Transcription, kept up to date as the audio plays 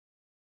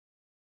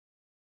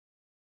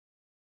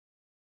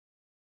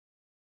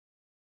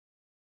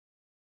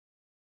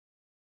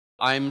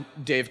I'm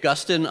Dave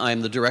Guston.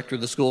 I'm the director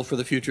of the School for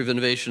the Future of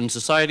Innovation and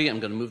Society. I'm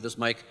going to move this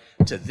mic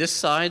to this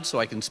side so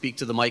I can speak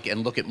to the mic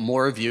and look at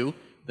more of you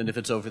than if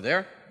it's over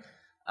there.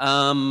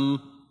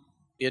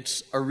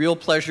 It's a real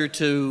pleasure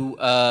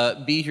to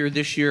be here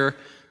this year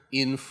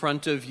in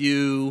front of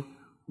you,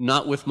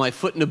 not with my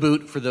foot in a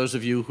boot. For those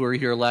of you who were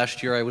here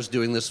last year, I was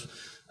doing this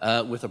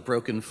with a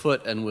broken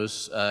foot and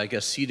was, I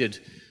guess, seated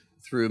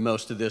through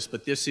most of this.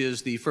 But this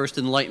is the first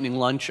enlightening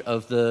lunch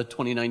of the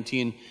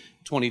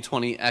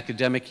 2019-2020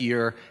 academic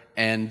year,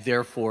 and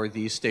therefore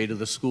the State of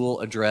the School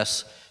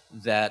address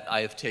that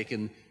I have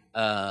taken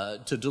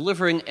to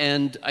delivering.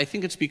 And I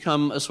think it's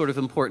become a sort of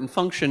important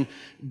function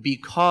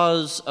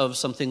because of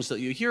some things that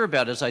you hear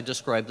about as I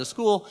describe the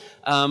school.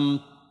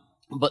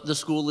 But the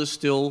school is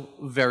still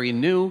very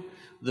new.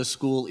 The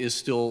school is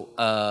still,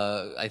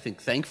 I think,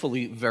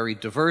 thankfully, very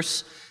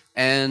diverse.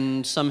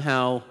 And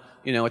somehow,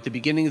 you know, at the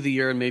beginning of the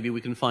year, and maybe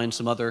we can find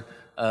some other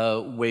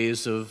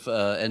ways of,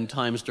 and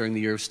times during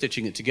the year of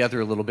stitching it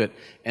together a little bit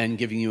and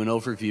giving you an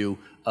overview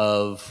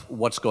of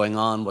what's going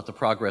on, what the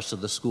progress of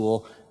the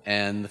school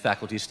and the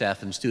faculty,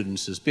 staff, and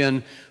students has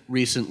been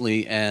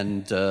recently,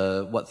 and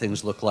what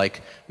things look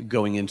like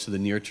going into the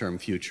near-term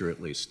future,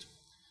 at least.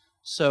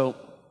 So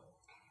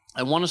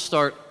I want to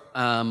start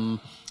a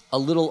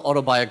little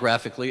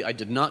autobiographically. I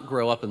did not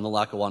grow up in the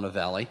Lackawanna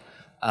Valley,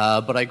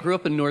 but I grew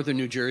up in northern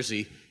New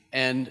Jersey,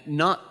 and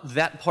not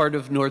that part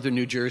of northern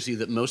New Jersey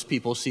that most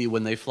people see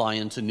when they fly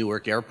into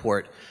Newark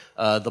Airport,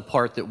 the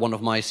part that one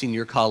of my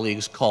senior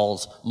colleagues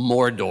calls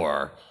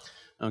Mordor.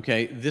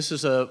 Okay, this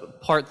is a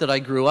part that I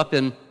grew up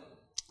in,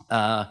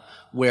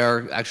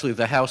 where actually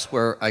the house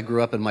where I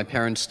grew up and my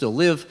parents still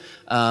live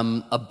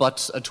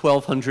abuts a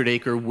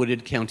 1,200-acre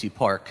wooded county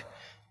park.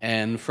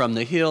 And from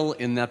the hill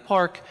in that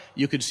park,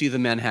 you could see the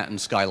Manhattan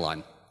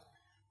skyline.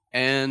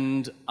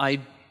 And I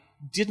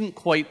didn't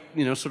quite,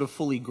 you know, sort of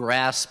fully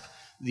grasp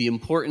the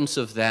importance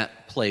of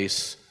that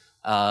place,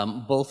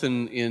 both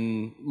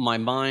in my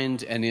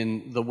mind and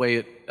in the way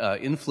it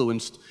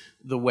influenced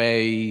the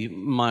way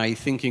my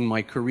thinking,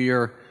 my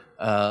career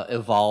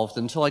evolved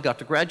until I got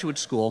to graduate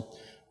school,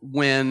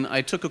 when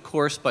I took a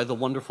course by the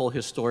wonderful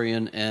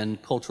historian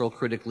and cultural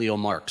critic Leo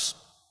Marx.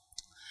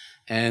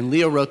 And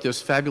Leo wrote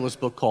this fabulous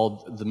book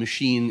called The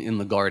Machine in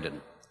the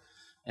Garden.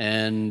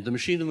 And The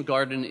Machine in the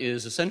Garden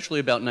is essentially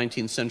about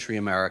 19th century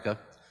America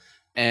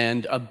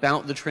and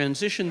about the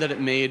transition that it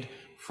made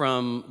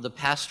from the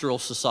pastoral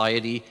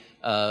society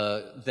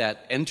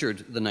that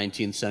entered the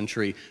 19th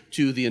century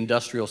to the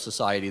industrial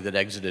society that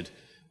exited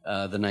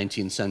the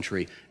 19th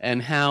century,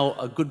 and how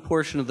a good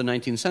portion of the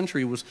 19th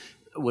century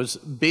was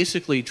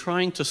basically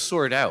trying to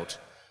sort out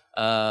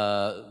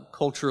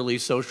culturally,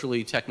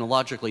 socially,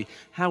 technologically,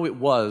 how it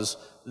was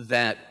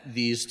that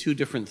these two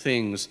different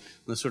things,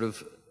 the sort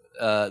of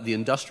the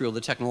industrial, the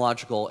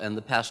technological, and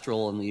the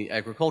pastoral and the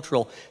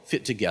agricultural,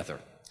 fit together.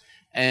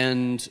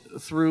 And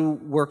through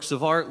works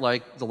of art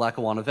like The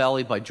Lackawanna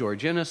Valley by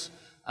George Inness,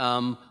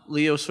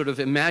 Leo sort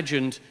of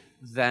imagined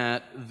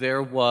that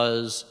there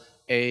was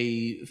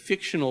a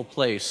fictional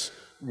place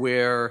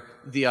where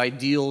the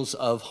ideals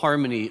of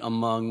harmony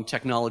among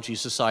technology,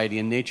 society,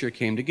 and nature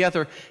came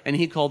together, and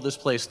he called this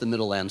place the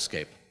Middle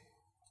Landscape.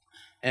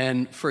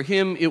 And for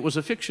him, it was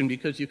a fiction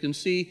because you can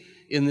see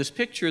in this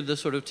picture the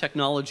sort of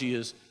technology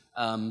is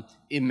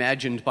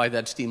imagined by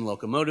that steam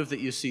locomotive that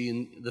you see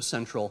in the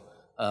central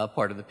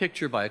part of the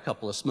picture, by a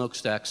couple of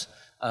smokestacks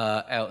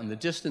out in the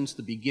distance,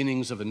 the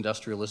beginnings of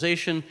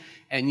industrialization,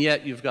 and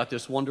yet you've got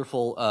this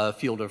wonderful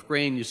field of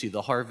grain. You see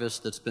the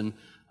harvest that's been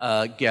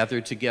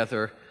gathered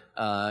together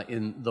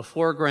in the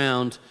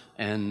foreground,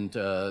 and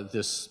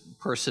this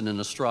person in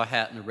a straw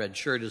hat and a red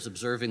shirt is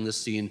observing this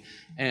scene,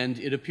 and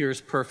it appears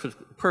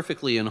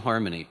perfectly in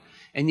harmony.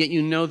 And yet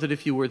you know that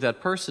if you were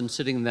that person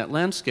sitting in that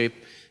landscape,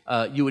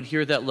 you would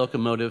hear that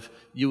locomotive,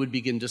 you would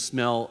begin to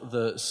smell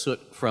the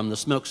soot from the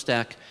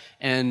smokestack,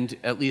 and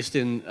at least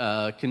in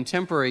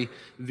contemporary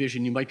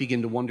vision, you might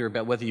begin to wonder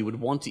about whether you would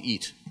want to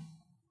eat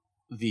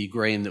the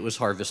grain that was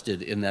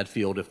harvested in that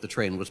field if the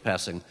train was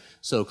passing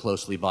so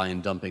closely by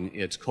and dumping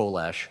its coal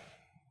ash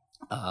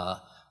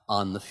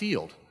on the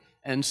field.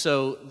 And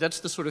so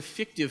that's the sort of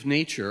fictive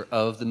nature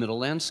of the middle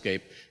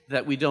landscape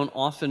that we don't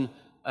often,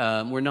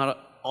 we're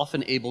not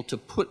often able to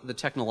put the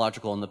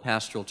technological and the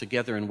pastoral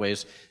together in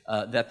ways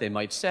that they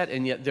might set,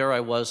 and yet there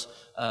I was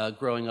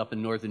growing up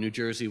in northern New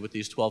Jersey with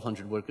these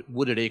 1,200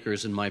 wooded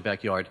acres in my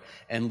backyard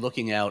and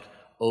looking out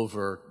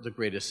over the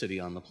greatest city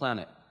on the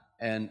planet.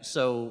 And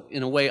so,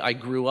 in a way, I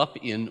grew up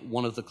in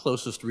one of the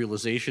closest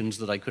realizations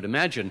that I could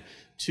imagine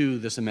to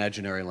this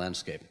imaginary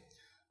landscape.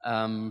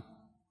 And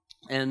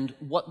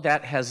what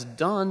that has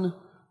done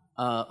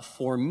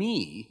for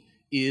me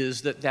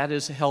is that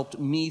has helped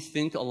me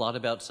think a lot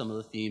about some of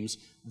the themes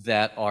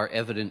that are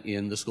evident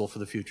in the School for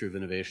the Future of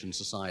Innovation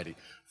Society.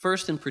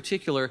 First, in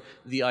particular,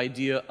 the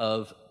idea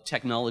of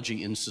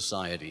technology in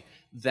society,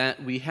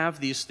 that we have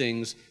these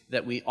things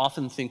that we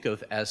often think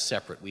of as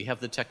separate. We have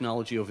the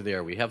technology over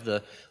there, we have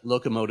the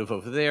locomotive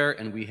over there,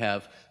 and we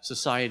have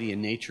society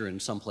and nature in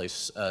some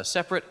place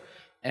separate.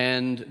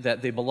 and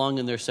that they belong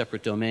in their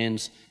separate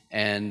domains,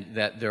 and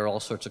that there are all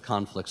sorts of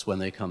conflicts when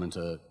they come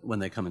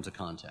into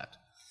contact.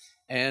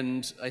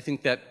 And I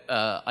think that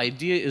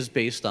idea is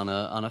based on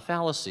a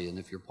fallacy. And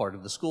if you're part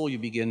of the school, you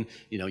begin,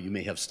 you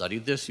may have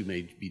studied this, you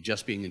may be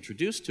just being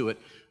introduced to it,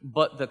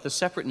 but that the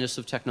separateness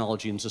of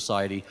technology and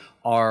society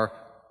are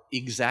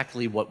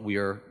exactly what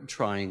we're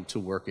trying to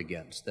work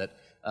against. That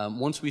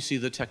once we see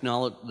the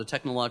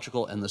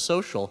technological and the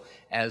social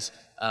as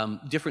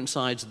different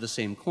sides of the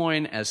same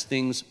coin, as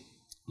things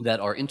that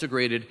are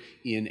integrated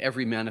in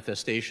every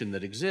manifestation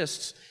that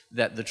exists,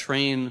 that the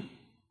train,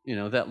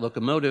 that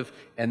locomotive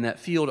and that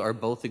field are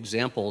both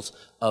examples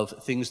of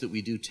things that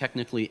we do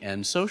technically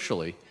and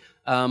socially,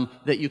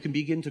 that you can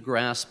begin to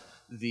grasp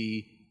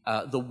the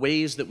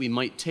ways that we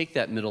might take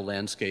that middle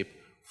landscape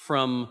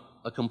from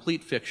a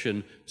complete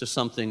fiction to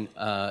something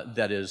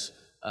that is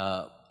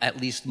at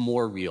least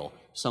more real,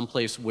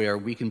 someplace where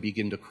we can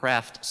begin to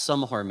craft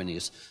some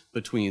harmonies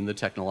between the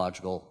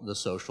technological, the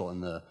social,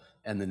 and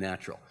the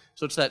natural.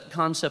 So it's that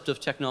concept of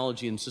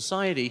technology and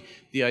society,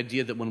 the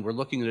idea that when we're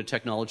looking at a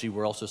technology,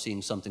 we're also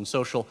seeing something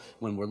social.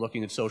 When we're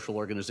looking at social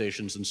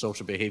organizations and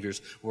social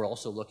behaviors, we're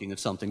also looking at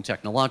something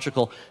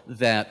technological.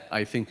 That,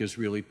 I think, is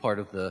really part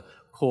of the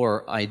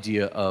core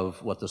idea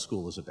of what the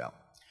school is about.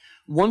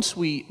 Once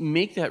we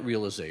make that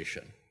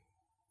realization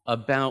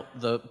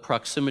about the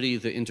proximity,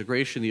 the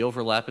integration, the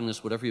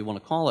overlappingness, whatever you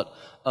want to call it,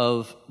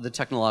 of the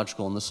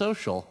technological and the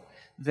social,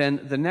 then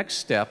the next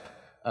step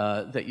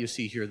that you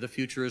see here, the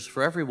future is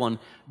for everyone,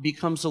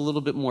 becomes a little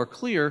bit more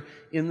clear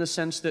in the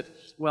sense that,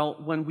 well,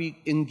 when we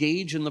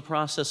engage in the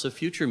process of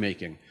future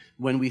making,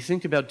 when we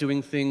think about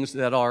doing things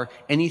that are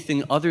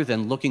anything other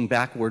than looking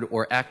backward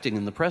or acting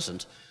in the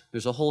present,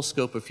 there's a whole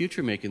scope of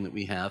future making that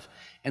we have,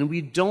 and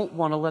we don't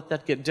want to let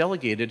that get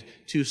delegated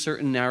to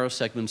certain narrow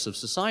segments of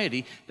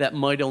society that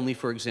might only,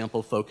 for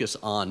example, focus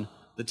on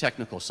the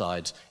technical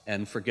sides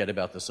and forget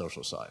about the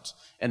social sides.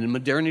 And in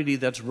modernity,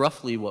 that's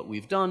roughly what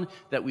we've done,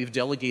 that we've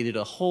delegated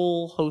a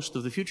whole host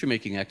of the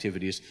future-making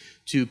activities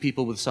to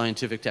people with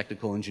scientific,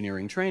 technical,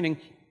 engineering training,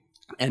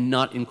 and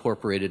not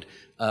incorporated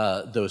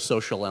those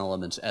social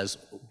elements as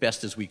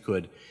best as we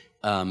could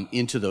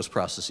into those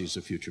processes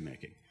of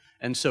future-making.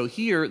 And so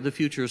here, the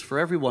future is for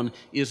everyone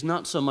is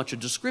not so much a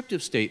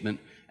descriptive statement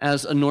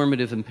as a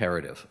normative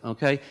imperative,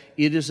 okay?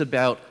 It is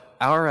about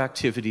our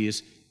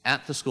activities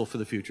at the School for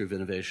the Future of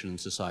Innovation and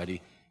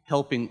Society,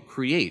 helping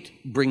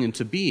bring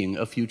into being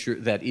a future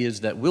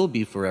that will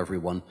be for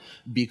everyone,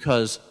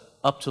 because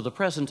up to the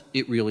present,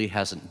 it really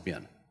hasn't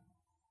been.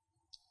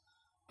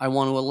 I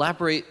want to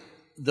elaborate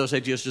those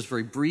ideas just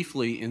very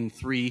briefly in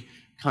three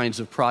kinds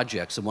of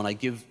projects. And when I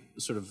give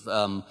sort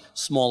of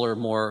smaller,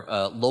 more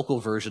local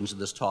versions of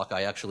this talk,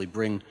 I actually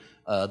bring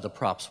the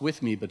props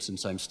with me, but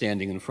since I'm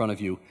standing in front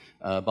of you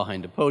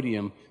behind a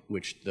podium,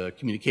 which the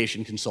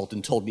communication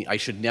consultant told me I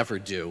should never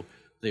do,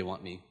 they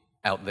want me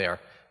out there.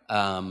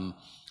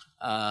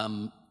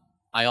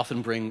 I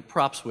often bring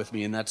props with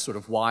me, and that's sort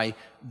of why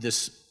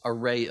this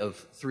array of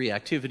three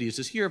activities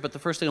is here. But the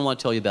first thing I want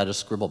to tell you about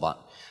is Scribblebot.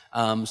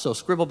 So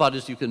Scribblebot,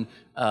 as you can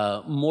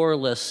more or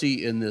less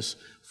see in this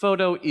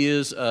photo,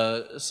 is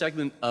a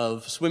segment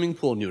of swimming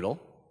pool noodle,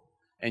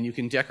 and you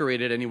can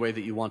decorate it any way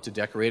that you want to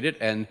decorate it.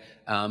 And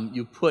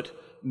you put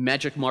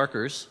magic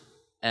markers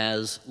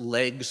as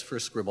legs for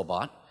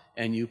Scribblebot,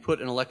 and you put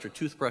an electric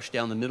toothbrush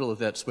down the middle of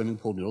that swimming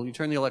pool noodle. You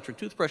turn the electric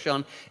toothbrush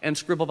on, and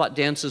Scribblebot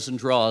dances and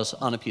draws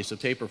on a piece of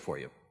paper for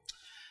you.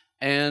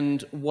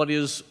 And what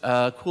is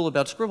cool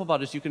about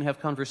Scribblebot is you can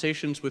have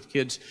conversations with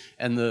kids,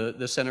 and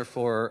the Center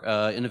for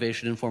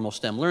Innovation in Formal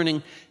STEM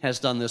Learning has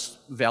done this,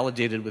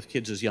 validated with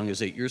kids as young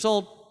as 8 years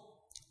old.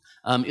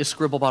 Is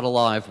Scribblebot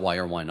alive? Why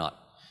or why not?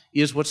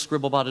 Is what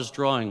Scribblebot is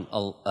drawing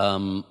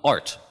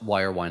art?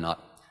 Why or why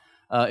not?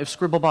 If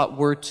Scribblebot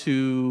were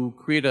to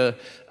create a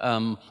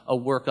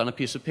work on a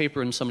piece of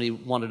paper and somebody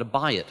wanted to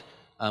buy it,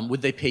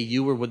 would they pay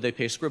you or would they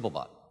pay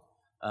Scribblebot?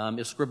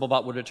 If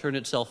Scribblebot were to turn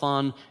itself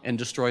on and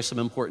destroy some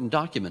important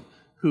document,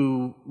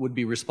 who would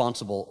be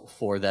responsible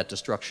for that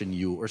destruction,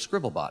 you or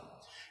Scribblebot?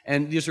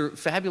 And these are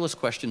fabulous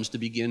questions to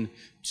begin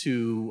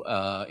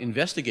to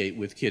investigate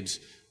with kids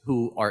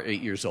who are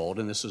 8 years old,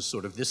 and this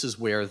is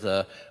where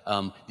the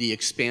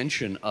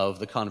expansion of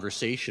the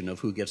conversation of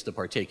who gets to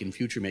partake in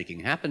future making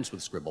happens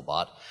with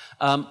Scribblebot.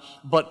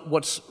 But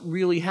what's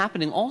really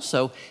happening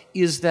also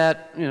is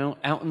that,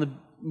 out in the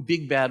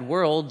big bad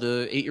world,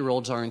 the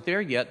 8-year-olds aren't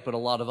there yet, but a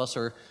lot of us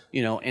are,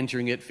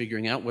 entering it,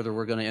 figuring out whether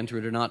we're going to enter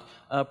it or not.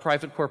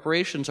 Private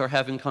corporations are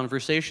having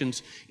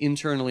conversations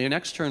internally and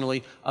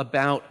externally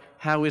about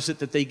how is it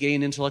that they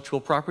gain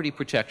intellectual property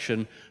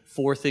protection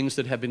for things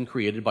that have been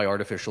created by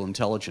artificial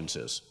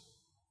intelligences?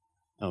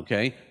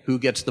 Okay? Who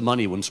gets the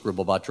money when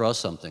Scribblebot draws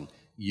something?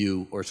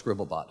 You or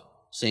Scribblebot?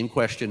 Same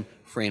question,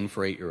 framed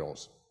for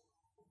 8-year-olds.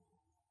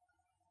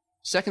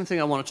 Second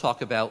thing I want to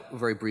talk about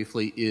very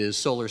briefly is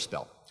Solar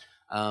Spell.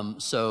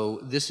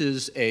 So this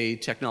is a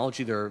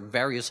technology. There are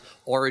various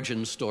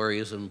origin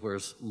stories, and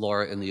where's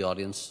Laura in the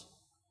audience?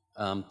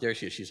 There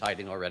she is, she's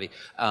hiding already.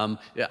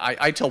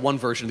 I tell one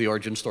version of the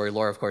origin story.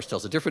 Laura, of course,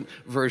 tells a different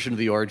version of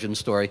the origin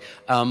story.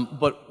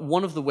 But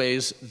one of the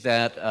ways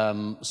that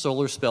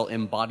Solar Spell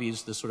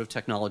embodies this sort of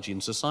technology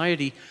and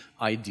society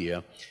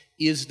idea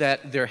is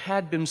that there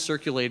had been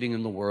circulating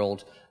in the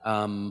world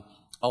a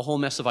whole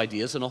mess of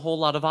ideas and a whole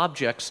lot of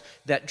objects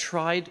that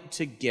tried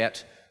to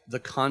get the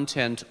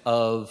content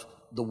of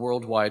the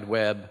World Wide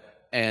Web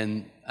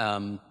and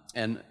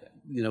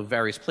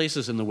various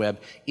places in the web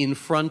in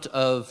front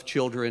of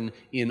children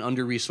in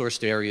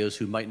under-resourced areas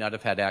who might not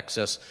have had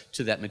access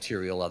to that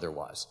material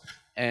otherwise.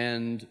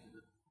 And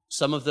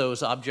some of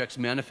those objects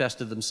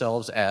manifested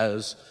themselves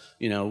as,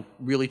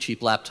 really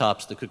cheap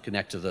laptops that could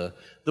connect to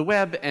the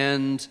web,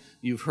 and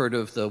you've heard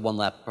of the one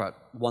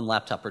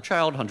laptop per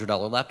child,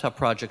 $100 laptop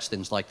projects,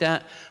 things like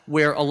that,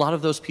 where a lot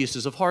of those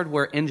pieces of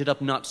hardware ended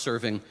up not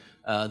serving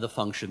the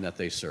function that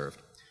they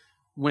served.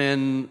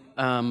 When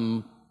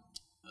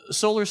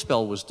Solar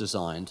Spell was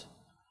designed,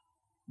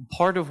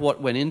 part of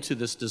what went into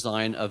this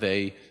design of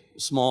a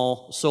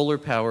small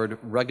solar-powered,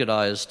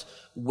 ruggedized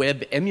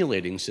web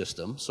emulating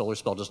system — Solar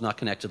Spell does not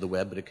connect to the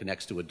web, but it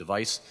connects to a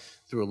device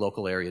through a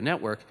local area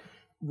network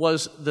 —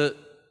 was the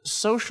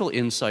social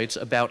insights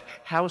about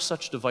how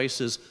such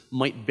devices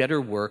might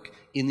better work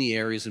in the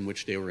areas in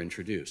which they were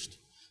introduced.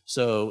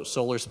 So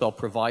Solar Spell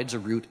provides a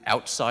route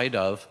outside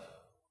of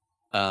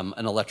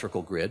an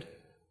electrical grid,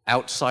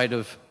 outside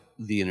of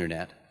the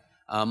internet,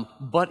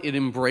 but it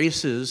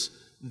embraces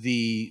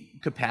the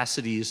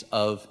capacities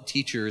of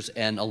teachers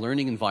and a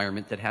learning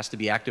environment that has to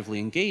be actively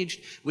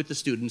engaged with the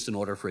students in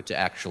order for it to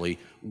actually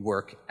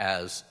work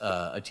as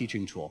a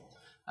teaching tool.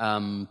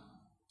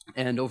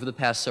 And over the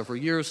past several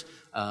years,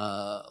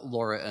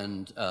 Laura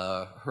and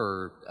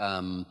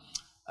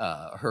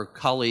her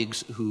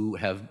colleagues who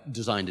have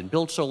designed and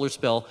built Solar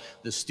Spell,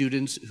 the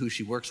students who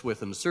she works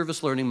with in the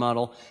service learning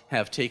model,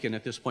 have taken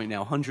at this point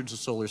now hundreds of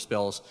Solar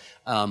Spells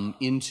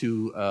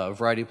into a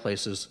variety of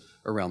places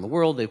around the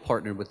world. They've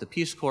partnered with the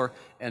Peace Corps,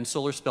 and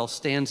Solar Spell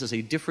stands as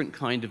a different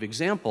kind of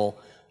example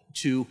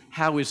to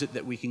how is it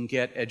that we can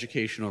get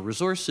educational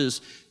resources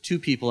to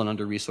people in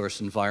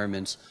under-resourced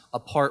environments,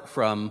 apart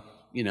from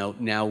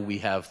now we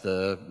have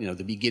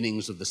the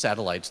beginnings of the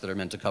satellites that are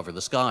meant to cover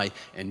the sky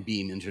and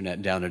beam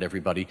internet down at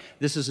everybody.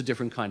 This is a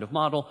different kind of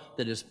model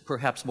that is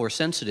perhaps more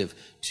sensitive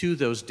to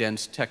those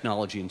dense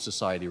technology and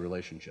society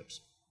relationships.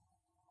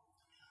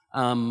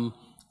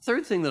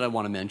 Third thing that I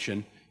want to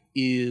mention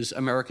is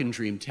American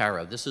Dream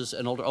Tara. This is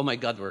an older — oh my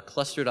God, we're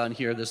clustered on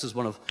here. This is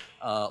one of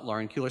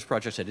Lauren Keeler's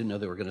projects. I didn't know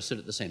they were going to sit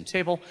at the same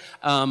table.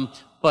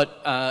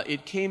 But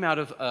it came out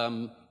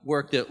of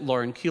work that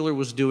Lauren Keeler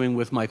was doing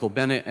with Michael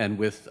Bennett and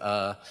with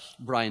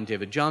Brian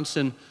David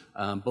Johnson,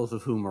 both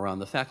of whom are on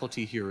the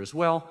faculty here as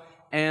well.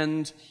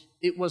 And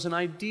it was an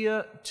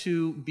idea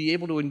to be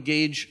able to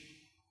engage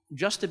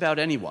just about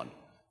anyone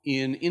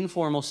in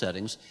informal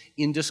settings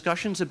in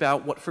discussions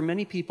about what for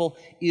many people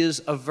is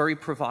a very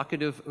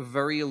provocative,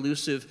 very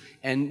elusive,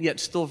 and yet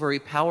still very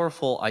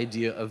powerful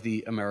idea of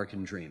the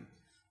American dream.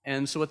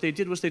 And so what they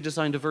did was they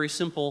designed a very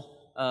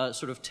simple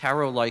sort of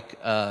tarot-like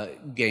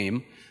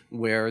game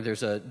where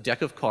there's a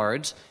deck of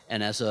cards,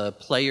 and as a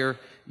player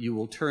you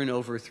will turn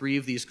over 3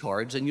 of these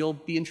cards and you'll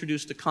be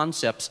introduced to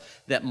concepts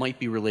that might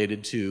be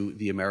related to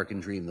the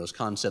American dream. Those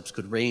concepts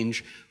could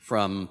range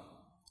from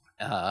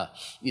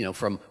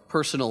from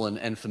personal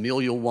and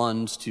familial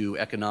ones to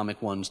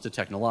economic ones to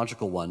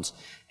technological ones.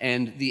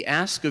 And the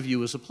ask of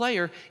you as a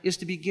player is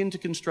to begin to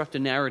construct a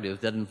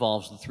narrative that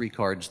involves the 3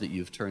 cards that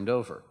you've turned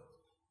over.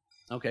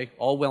 Okay,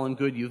 all well and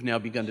good, you've now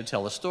begun to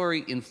tell a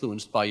story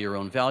influenced by your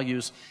own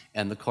values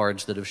and the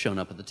cards that have shown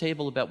up at the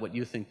table about what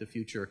you think the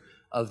future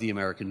of the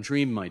American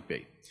dream might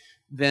be.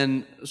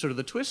 Then sort of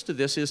the twist to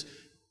this is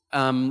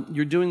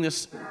you're doing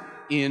this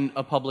in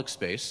a public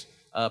space,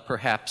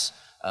 perhaps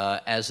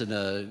as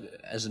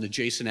an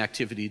adjacent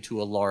activity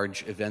to a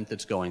large event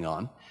that's going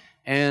on,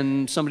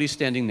 and somebody's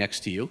standing next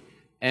to you,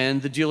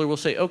 and the dealer will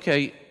say,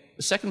 okay,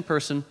 the second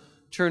person,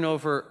 turn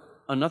over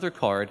another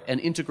card and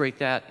integrate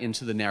that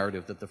into the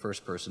narrative that the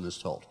first person is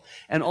told.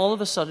 And all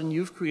of a sudden,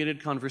 you've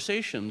created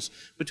conversations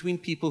between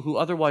people who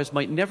otherwise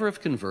might never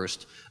have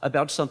conversed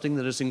about something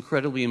that is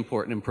incredibly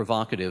important and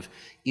provocative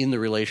in the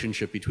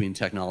relationship between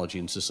technology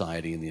and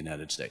society in the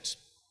United States.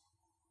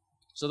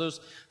 So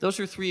those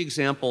are 3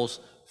 examples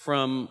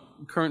from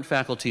current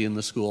faculty in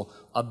the school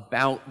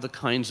about the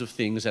kinds of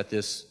things at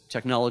this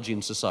technology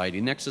and society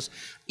nexus,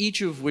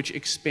 each of which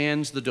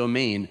expands the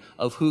domain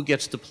of who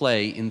gets to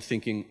play in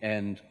thinking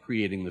and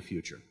creating the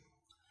future.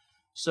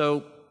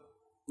 So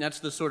that's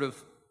the sort of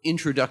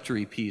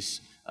introductory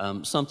piece,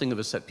 something of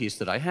a set piece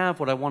that I have.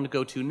 What I want to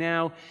go to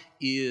now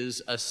is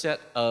a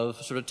set of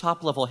sort of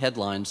top-level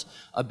headlines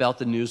about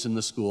the news in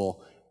the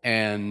school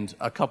and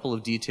a couple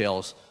of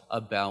details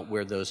about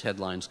where those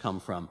headlines come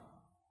from.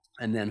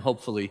 And then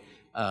hopefully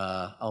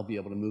I'll be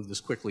able to move this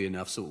quickly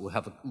enough so we'll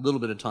have a little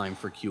bit of time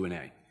for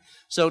Q&A.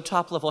 So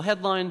top-level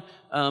headline,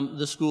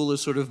 the school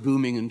is sort of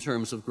booming in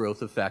terms of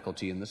growth of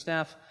faculty and the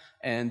staff.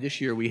 And this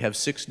year we have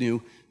 6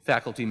 new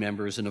faculty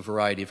members in a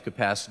variety of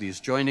capacities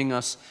joining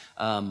us.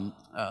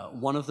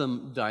 One of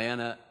them,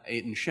 Diana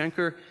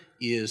Aiton-Schenker,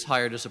 is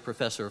hired as a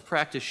professor of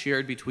practice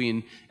shared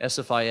between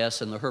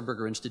SFIS and the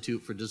Herberger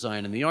Institute for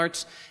Design and the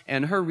Arts.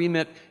 And her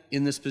remit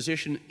in this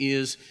position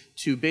is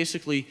to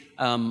basically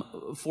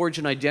forge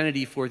an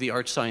identity for the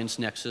art-science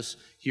nexus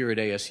here at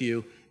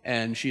ASU.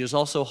 And she is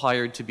also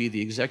hired to be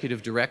the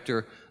executive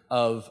director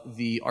of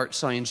the art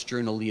science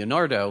journal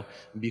Leonardo,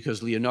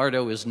 because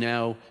Leonardo is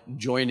now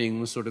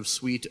joining the sort of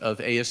suite of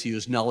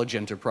ASU's knowledge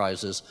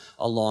enterprises,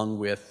 along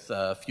with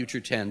Future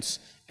Tense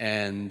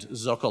and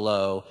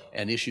Zocalo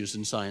and Issues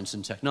in Science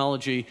and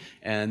Technology.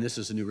 And this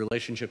is a new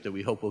relationship that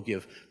we hope will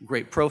give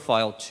great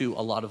profile to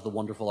a lot of the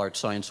wonderful art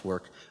science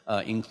work,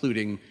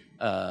 including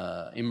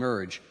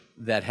Emerge,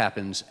 that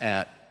happens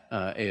at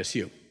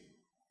ASU.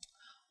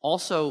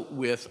 Also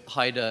with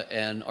Haida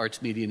and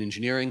Arts, Media, and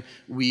Engineering,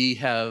 we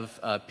have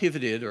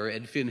pivoted, or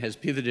Ed Finn has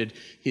pivoted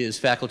his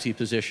faculty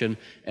position,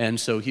 and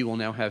so he will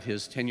now have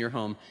his tenure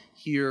home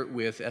here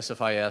with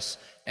SFIS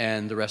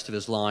and the rest of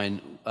his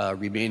line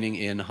remaining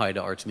in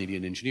Haida Arts, Media,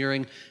 and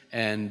Engineering.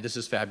 And this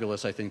is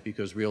fabulous, I think,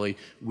 because really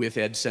with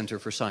Ed's Center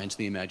for Science and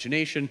the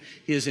Imagination,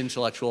 his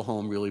intellectual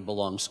home really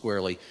belongs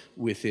squarely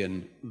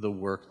within the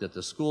work that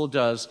the school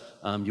does.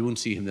 You won't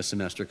see him this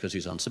semester because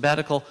he's on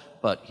sabbatical,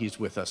 but he's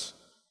with us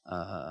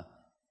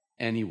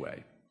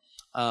anyway.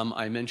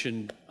 I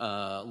mentioned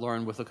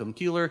Lauren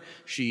Withicum-Keeler.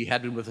 She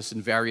had been with us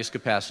in various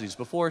capacities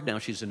before. Now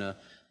she's in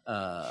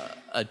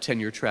a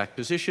tenure track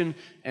position,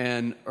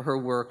 and her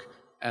work,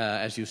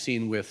 as you've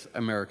seen with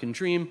American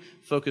Dream,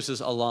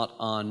 focuses a lot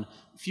on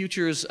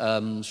futures,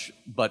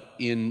 but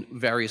in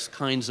various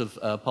kinds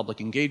of public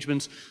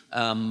engagements.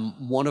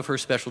 One of her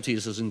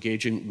specialties is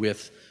engaging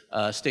with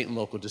state and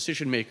local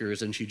decision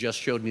makers, and she just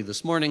showed me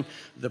this morning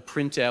the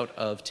printout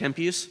of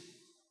Tempe's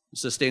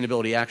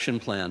Sustainability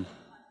Action Plan,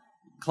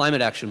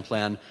 Climate Action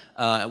Plan,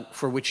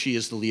 for which she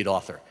is the lead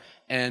author.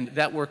 And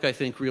that work, I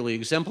think, really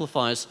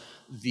exemplifies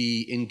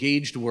the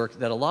engaged work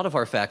that a lot of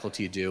our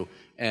faculty do,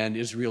 and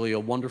is really a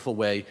wonderful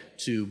way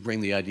to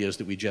bring the ideas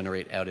that we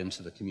generate out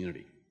into the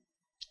community.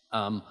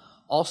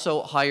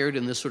 Also hired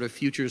in this sort of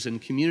futures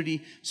and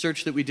community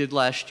search that we did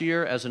last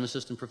year as an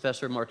assistant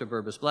professor, Marta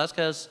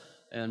Burbis-Blasquez,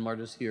 and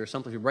Marta's here,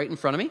 something right in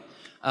front of me.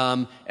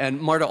 And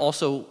Marta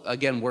also,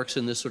 again, works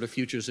in this sort of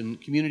futures and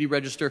community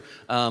register.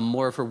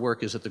 More of her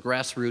work is at the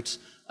grassroots,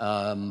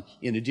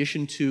 in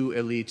addition to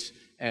elites,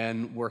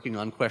 and working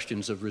on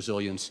questions of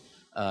resilience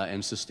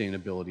and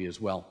sustainability as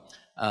well.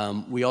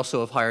 We also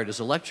have hired as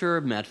a lecturer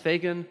Matt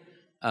Fagan,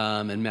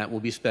 and Matt will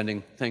be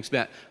spending, thanks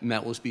Matt,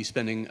 Matt will be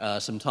spending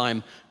some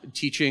time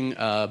teaching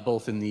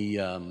both in the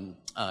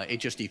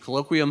HSD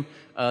colloquium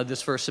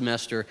this first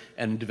semester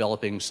and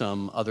developing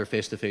some other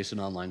face-to-face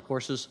and online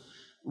courses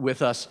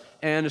with us.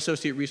 And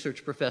Associate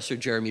Research Professor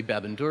Jeremy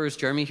Babandur. Is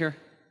Jeremy here?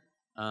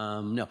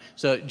 No.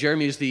 So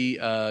Jeremy is the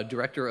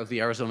director of the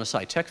Arizona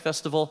Sci-Tech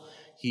Festival.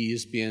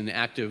 He's been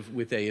active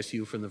with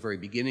ASU from the very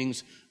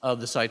beginnings of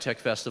the Sci-Tech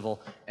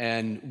Festival,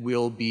 and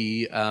will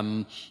be,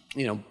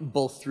 you know,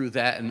 both through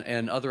that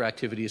and other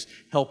activities,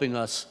 helping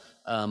us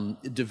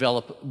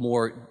develop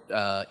more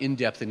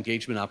in-depth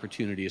engagement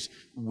opportunities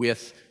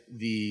with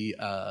the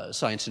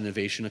science and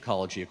innovation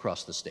ecology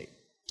across the state.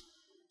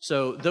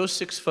 So those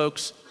 6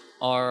 folks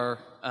are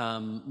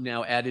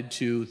now added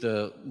to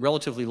the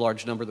relatively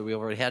large number that we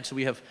already had. So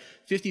we have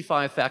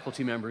 55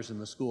 faculty members in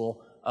the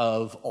school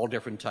of all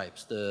different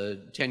types, the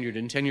tenured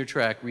and tenure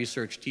track,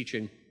 research,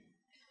 teaching,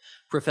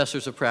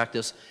 professors of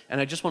practice.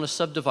 And I just want to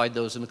subdivide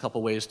those in a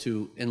couple ways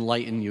to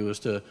enlighten you as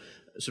to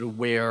sort of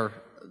where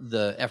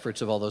the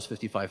efforts of all those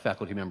 55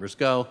 faculty members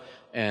go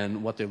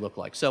and what they look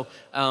like. So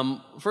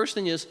first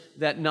thing is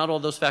that not all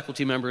those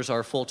faculty members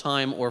are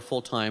full-time or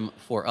full-time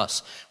for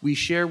us. We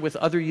share with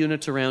other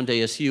units around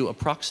ASU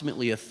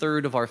approximately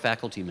 1/3 of our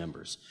faculty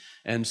members.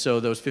 And so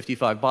those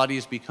 55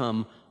 bodies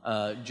become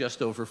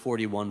just over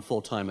 41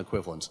 full-time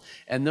equivalents.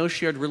 And those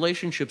shared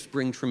relationships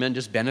bring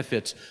tremendous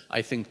benefits,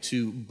 I think,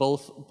 to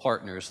both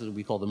partners.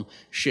 We call them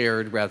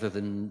shared rather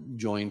than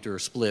joint or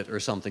split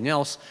or something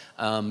else,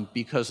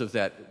 because of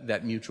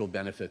that mutual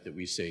benefit that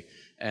we see.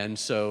 And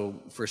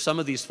so for some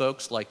of these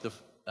folks, like the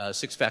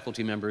 6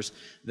 faculty members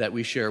that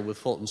we share with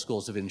Fulton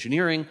Schools of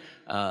Engineering,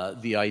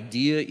 the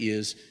idea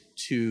is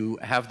to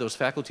have those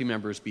faculty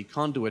members be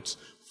conduits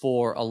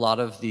for a lot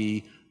of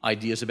the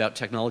ideas about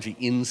technology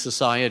in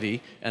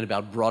society and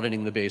about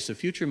broadening the base of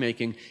future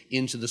making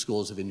into the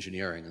schools of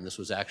engineering. And this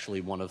was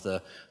actually one of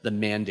the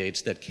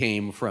mandates that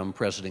came from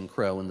President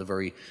Crow in the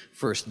very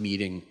first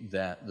meeting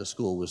that the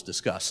school was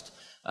discussed.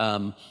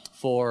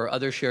 For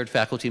other shared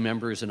faculty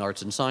members in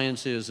arts and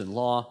sciences and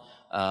law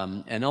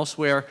and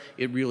elsewhere,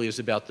 it really is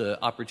about the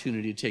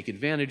opportunity to take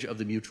advantage of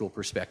the mutual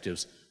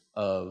perspectives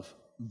of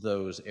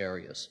those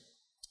areas.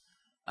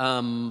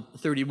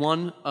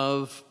 31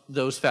 of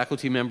those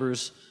faculty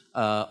members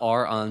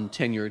are on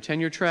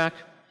tenure track,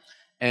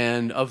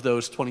 and of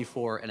those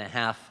 24 and a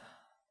half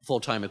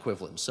full-time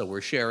equivalents. So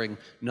we're sharing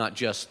not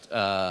just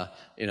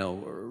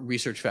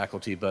research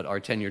faculty, but our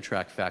tenure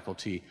track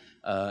faculty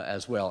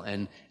as well.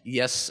 And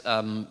yes,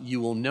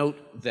 you will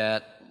note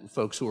that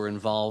folks who are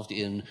involved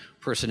in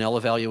personnel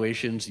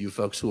evaluations, you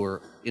folks who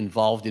are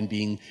involved in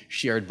being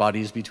shared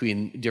bodies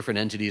between different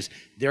entities,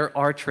 there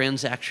are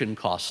transaction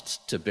costs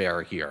to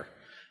bear here.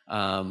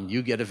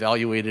 You get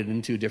evaluated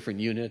in 2 different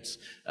units.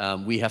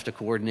 We have to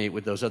coordinate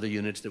with those other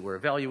units that we're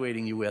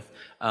evaluating you with.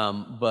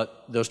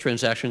 But those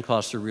transaction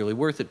costs are really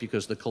worth it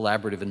because the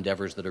collaborative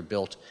endeavors that are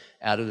built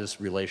out of this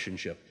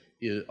relationship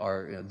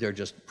they're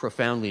just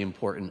profoundly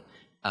important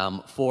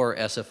for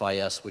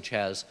SFIS, which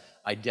has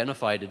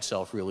identified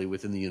itself really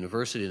within the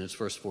university in its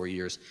first 4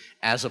 years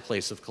as a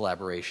place of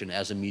collaboration,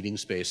 as a meeting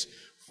space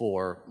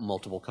for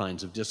multiple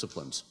kinds of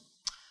disciplines.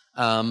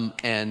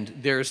 And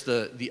there's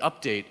the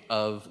update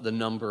of the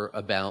number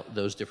about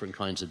those different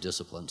kinds of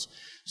disciplines.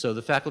 So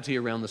the faculty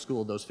around the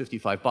school, those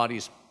 55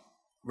 bodies,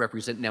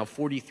 represent now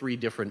 43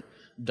 different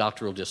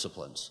doctoral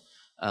disciplines.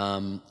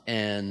 And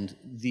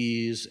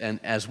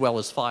as well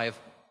as 5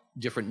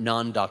 different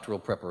non-doctoral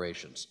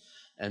preparations.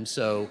 And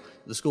so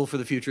the School for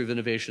the Future of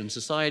Innovation and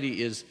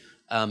Society is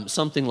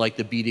something like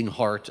the beating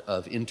heart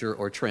of inter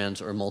or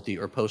trans or multi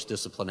or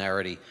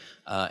post-disciplinarity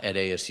at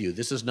ASU.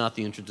 This is not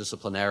the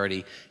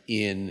interdisciplinarity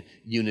in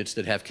units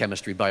that have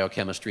chemistry,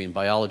 biochemistry, and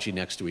biology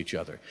next to each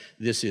other.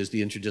 This is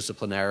the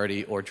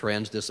interdisciplinarity or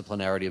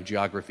transdisciplinarity of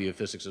geography, of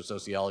physics, of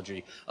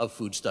sociology, of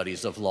food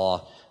studies, of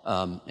law,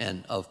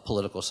 and of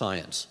political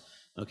science.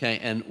 Okay,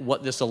 and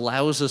what this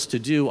allows us to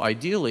do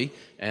ideally,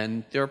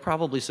 and there are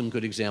probably some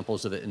good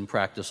examples of it in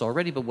practice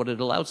already, but what it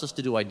allows us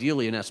to do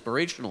ideally and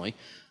aspirationally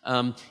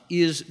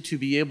is to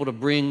be able to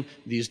bring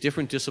these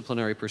different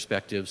disciplinary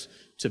perspectives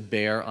to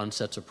bear on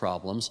sets of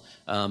problems.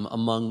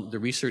 Among the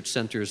research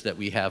centers that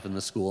we have in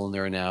the school, and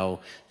there are now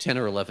 10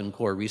 or 11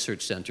 core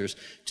research centers,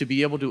 to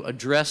be able to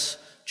address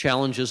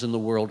challenges in the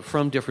world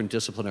from different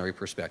disciplinary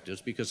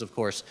perspectives, because of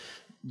course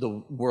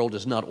the world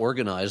is not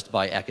organized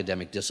by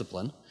academic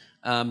discipline.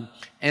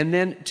 And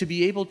then to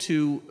be able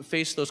to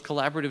face those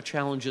collaborative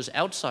challenges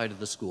outside of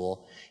the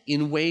school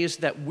in ways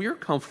that we're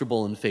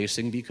comfortable in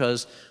facing,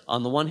 because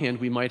on the one hand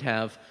we might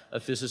have a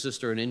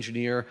physicist or an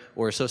engineer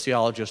or a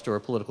sociologist or a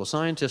political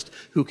scientist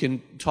who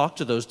can talk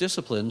to those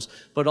disciplines,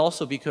 but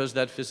also because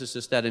that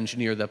physicist, that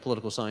engineer, that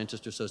political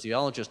scientist or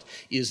sociologist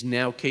is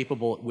now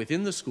capable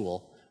within the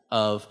school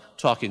of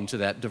talking to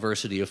that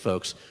diversity of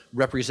folks,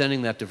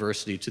 representing that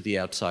diversity to the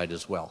outside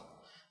as well.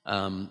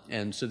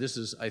 And so this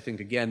is, I think,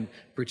 again,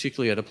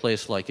 particularly at a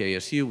place like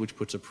ASU, which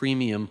puts a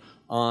premium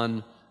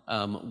on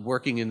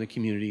working in the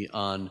community,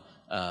 on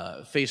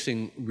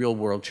facing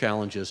real-world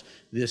challenges.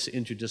 This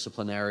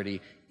interdisciplinarity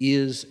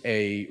is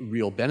a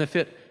real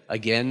benefit.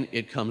 Again,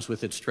 it comes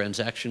with its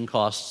transaction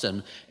costs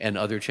and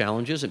other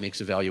challenges. It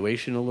makes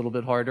evaluation a little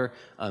bit harder.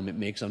 It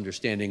makes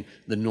understanding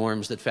the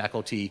norms that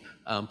faculty,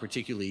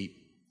 particularly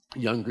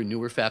younger,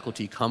 newer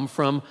faculty, come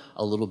from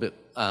a little bit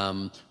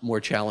more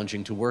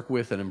challenging to work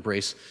with and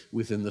embrace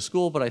within the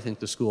school. But I think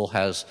the school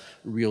has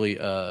really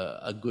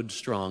a good,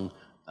 strong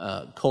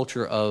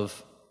culture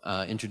of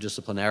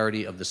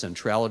interdisciplinarity, of the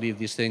centrality of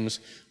these things,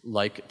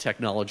 like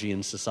technology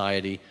and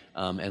society,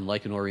 and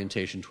like an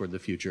orientation toward the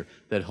future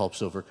that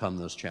helps overcome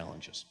those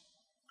challenges.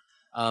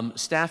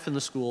 Staff in the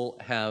school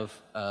have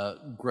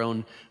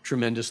grown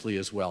tremendously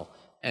as well.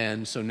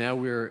 And so now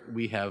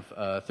we have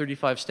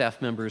 35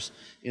 staff members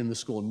in the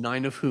school,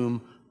 9 of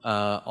whom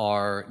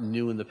are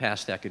new in the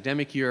past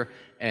academic year,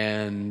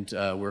 and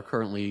we're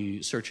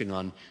currently searching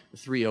on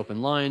 3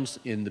 open lines.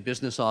 In the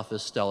business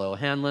office, Stella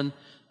O'Hanlon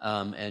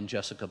and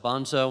Jessica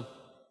Bonzo.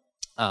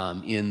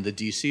 In the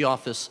DC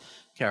office,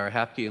 Kara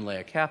Hapke and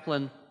Leah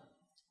Kaplan.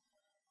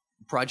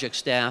 Project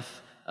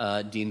staff,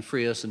 Dean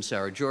Frias and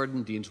Sarah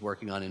Jordan. Dean's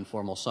working on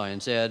informal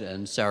science ed,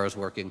 and Sarah's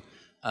working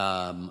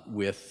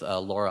with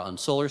Laura on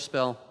Solar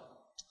Spell.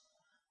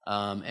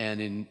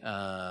 And in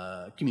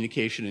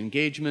communication and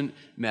engagement,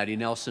 Maddie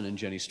Nelson and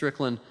Jenny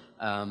Strickland.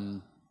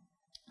 And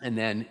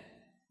then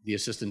the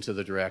assistant to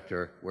the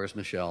director, where's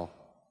Michelle?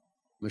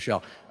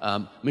 Michelle.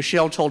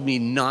 Michelle told me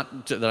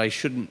that I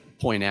shouldn't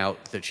point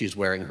out that she's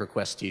wearing her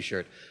Quest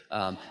t-shirt.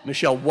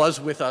 Michelle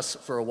was with us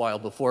for a while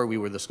before we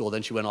were the school.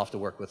 Then she went off to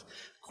work with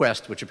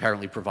Quest, which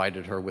apparently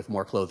provided her with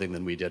more clothing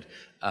than we did.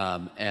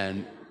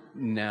 And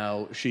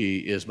now she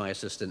is my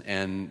assistant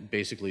and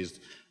basically is,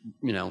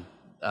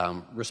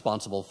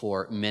 responsible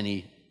for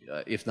many,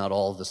 if not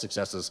all, of the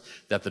successes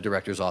that the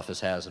director's office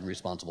has, and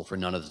responsible for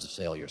none of the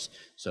failures.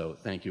 So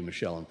thank you,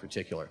 Michelle, in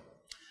particular.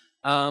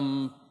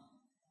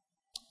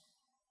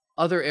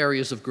 Other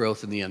areas of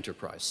growth in the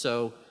enterprise.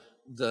 So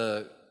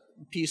the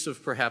piece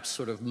of perhaps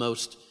sort of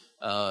most,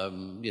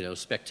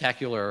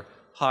 spectacular,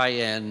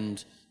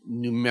 high-end,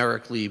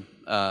 numerically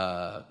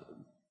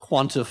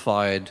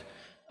quantified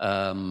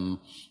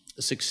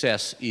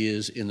success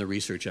is in the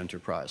research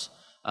enterprise.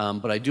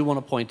 But I do want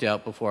to point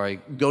out before I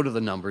go to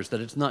the numbers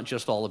that it's not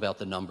just all about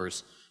the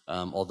numbers,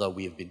 although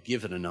we have been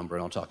given a number,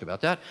 and I'll talk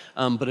about that,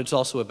 but it's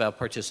also about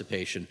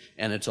participation,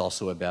 and it's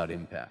also about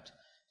impact.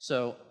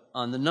 So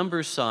on the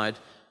numbers side,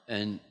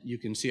 and you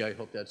can see, I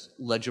hope that's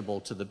legible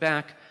to the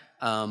back,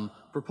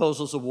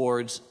 proposals,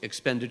 awards,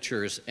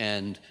 expenditures,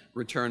 and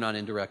return on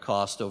indirect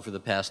cost over the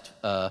past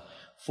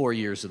 4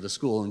 years of the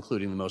school,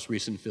 including the most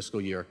recent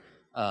fiscal year,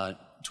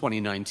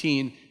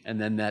 2019, and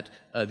then that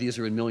these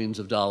are in millions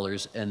of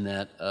dollars, and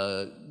that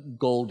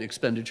gold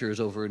expenditures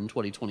over in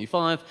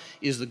 2025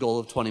 is the goal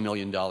of $20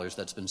 million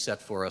that's been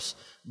set for us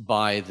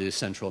by the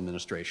central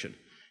administration.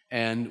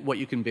 And what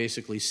you can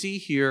basically see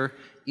here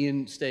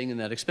in staying in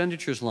that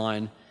expenditures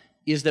line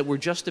is that we're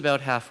just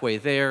about halfway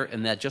there,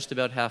 and that just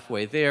about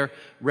halfway there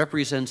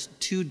represents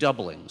 2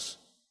 doublings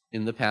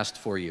in the past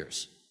 4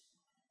 years,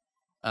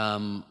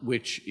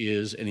 which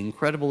is an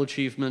incredible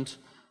achievement,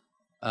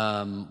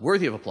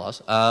 worthy of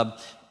applause. And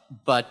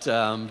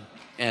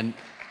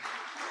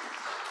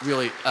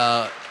really,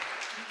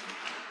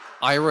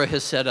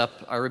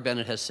 Ira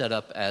Bennett has set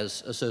up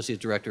as Associate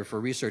Director for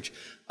Research,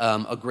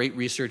 a great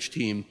research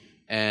team,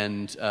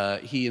 and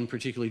he and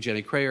particularly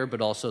Jenny Crayer,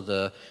 but also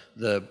the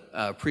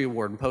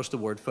pre-award and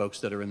post-award folks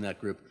that are in that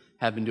group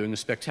have been doing a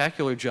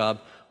spectacular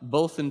job,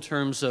 both in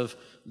terms of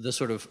the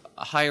sort of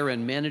higher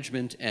end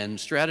management and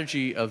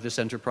strategy of this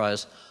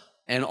enterprise,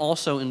 and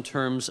also in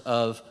terms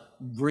of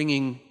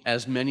bringing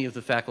as many of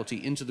the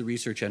faculty into the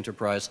research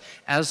enterprise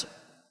as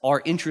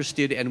are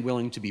interested and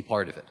willing to be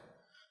part of it.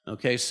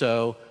 Okay,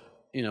 so,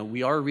 you know,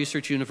 we are a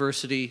research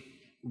university.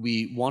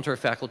 We want our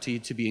faculty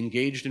to be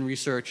engaged in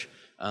research.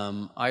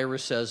 Ira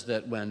says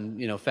that when,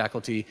 you know,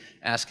 faculty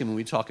ask him when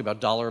we talk about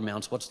dollar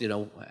amounts, what's, you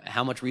know,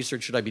 how much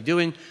research should I be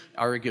doing?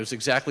 Ira gives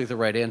exactly the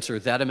right answer,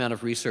 that amount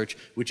of research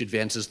which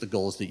advances the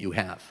goals that you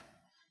have.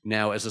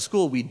 Now, as a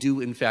school, we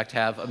do in fact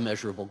have a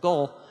measurable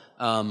goal,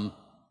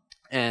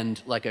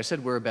 and like I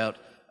said, we're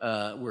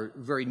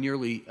very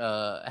nearly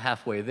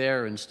halfway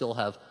there and still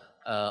have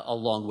a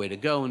long way to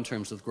go in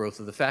terms of growth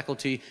of the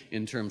faculty,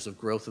 in terms of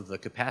growth of the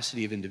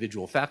capacity of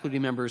individual faculty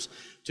members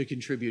to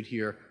contribute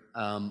here.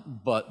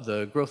 But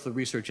the growth of the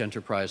research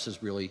enterprise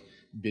has really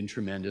been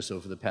tremendous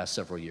over the past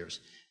several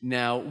years.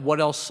 Now, what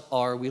else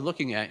are we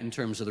looking at in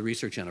terms of the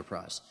research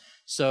enterprise?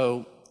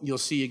 So you'll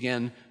see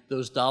again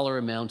those dollar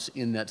amounts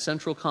in that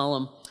central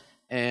column,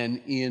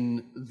 and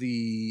in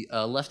the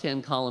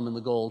left-hand column in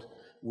the gold,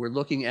 we're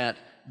looking at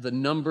the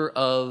number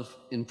of,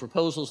 in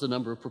proposals, the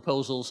number of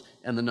proposals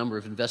and the number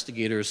of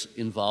investigators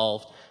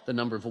involved, the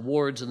number of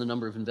awards and the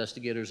number of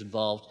investigators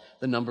involved,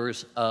 the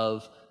numbers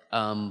of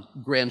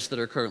grants that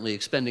are currently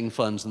expending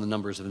funds and the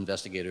numbers of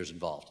investigators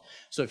involved.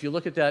 So if you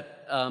look at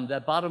that,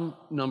 that bottom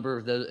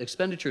number, the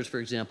expenditures, for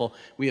example,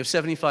 we have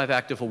 75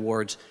 active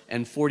awards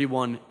and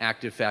 41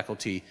 active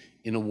faculty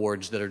in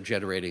awards that are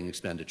generating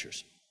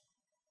expenditures.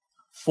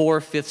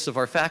 4/5 of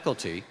our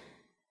faculty,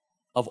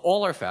 of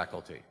all our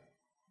faculty,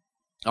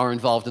 are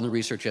involved in the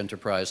research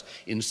enterprise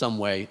in some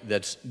way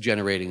that's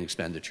generating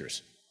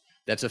expenditures.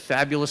 That's a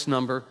fabulous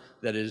number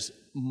that is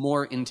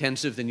more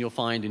intensive than you'll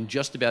find in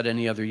just about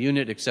any other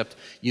unit, except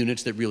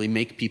units that really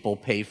make people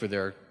pay for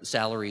their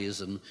salaries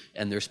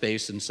and their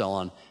space and so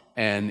on.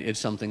 And it's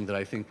something that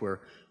I think we're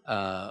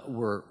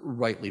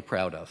rightly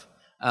proud of.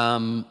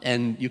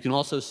 And you can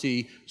also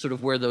see sort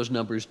of where those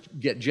numbers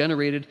get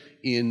generated.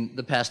 In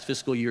the past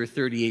fiscal year,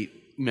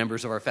 38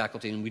 members of our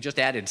faculty, and we just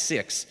added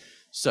 6.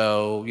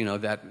 So, you know,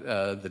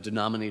 that the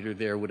denominator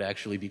there would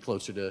actually be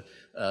closer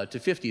to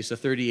 50. So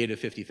 38 of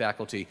 50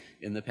 faculty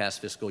in the past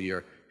fiscal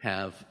year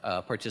have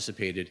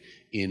participated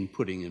in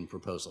putting in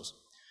proposals.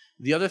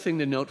 The other thing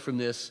to note from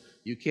this,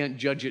 you can't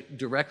judge it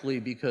directly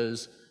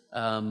because,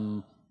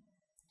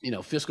 you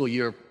know, fiscal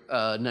year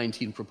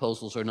 19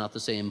 proposals are not the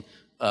same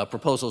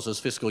proposals as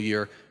fiscal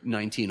year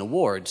 19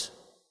 awards,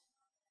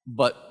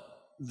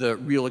 but the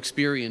real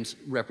experience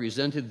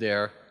represented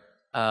there,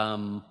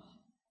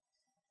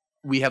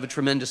 we have a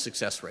tremendous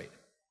success rate.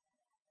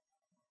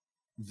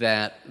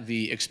 That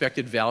the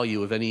expected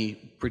value of any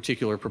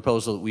particular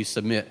proposal that we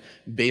submit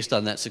based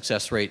on that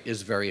success rate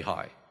is very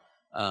high.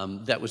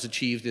 That was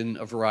achieved in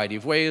a variety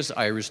of ways.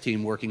 Ira's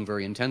team working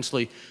very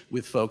intensely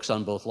with folks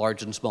on both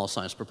large and small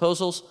science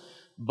proposals,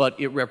 but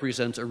it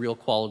represents a real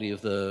quality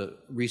of the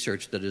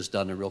research that is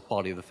done, a real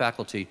quality of the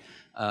faculty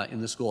in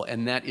the school,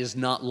 and that is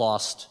not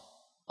lost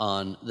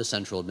on the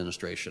central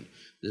administration.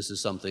 This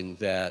is something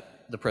that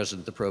the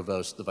president, the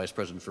provost, the vice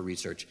president for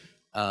research,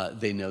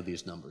 they know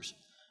these numbers.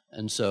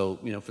 And so,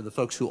 you know, for the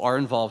folks who are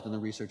involved in the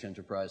research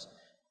enterprise,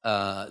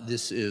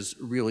 this is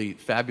really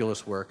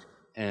fabulous work,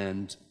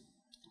 and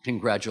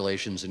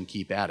congratulations and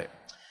keep at it.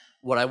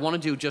 What I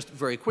want to do just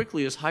very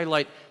quickly is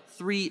highlight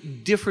 3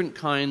 different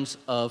kinds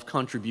of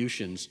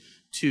contributions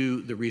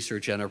to the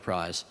research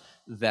enterprise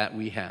that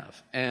we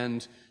have.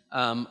 And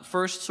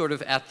first, sort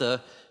of at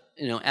the,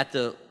 you know, at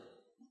the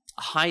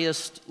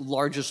highest,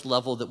 largest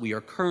level that we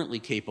are currently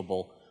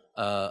capable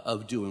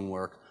of doing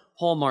work,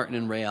 Paul Martin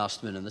and Ray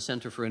Ostman and the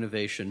Center for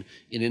Innovation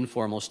in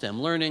Informal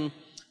STEM Learning,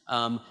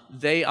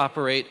 they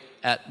operate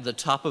at the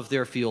top of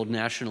their field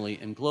nationally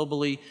and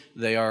globally.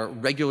 They are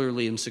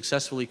regularly and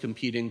successfully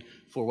competing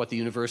for what the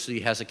university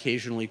has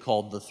occasionally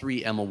called the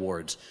 3M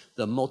Awards,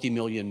 the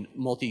multi-million,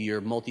 multi-year,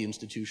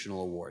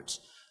 multi-institutional awards.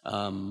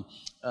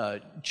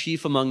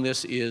 Chief among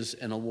this is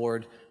an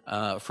award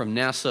from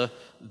NASA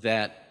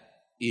that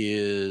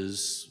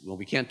is, well,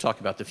 we can't talk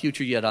about the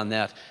future yet on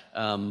that,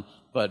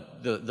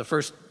 but the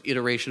first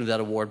iteration of that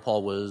award,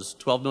 Paul, was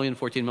 12 million,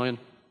 14 million?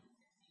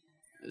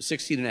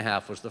 16 and a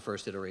half was the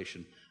first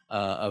iteration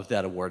of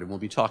that award, and we'll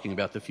be talking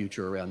about the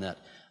future around that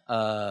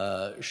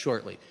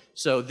shortly.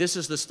 So this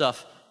is the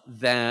stuff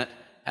that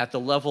at the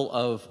level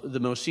of the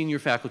most senior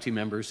faculty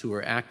members who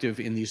are active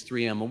in these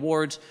 3M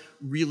awards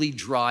really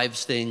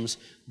drives things,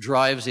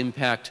 drives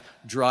impact,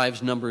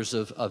 drives numbers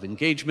of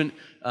engagement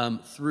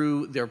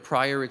through their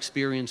prior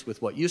experience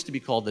with what used to be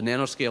called the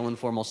Nanoscale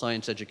Informal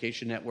Science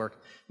Education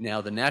Network,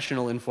 now the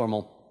National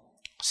Informal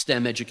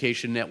STEM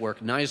Education Network,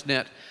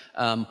 NISENet,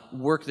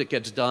 work that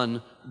gets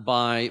done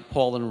by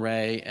Paul and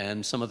Ray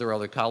and some of their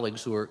other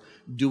colleagues who are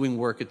doing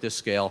work at this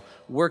scale.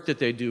 Work that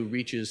they do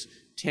reaches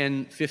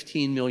 10,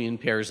 15 million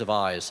pairs of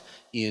eyes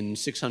in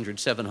 600,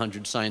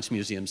 700 science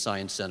museums,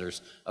 science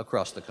centers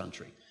across the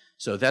country.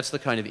 So that's the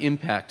kind of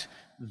impact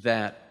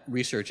that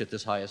research at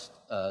this highest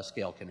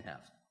scale can have.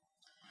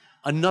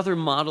 Another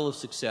model of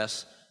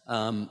success,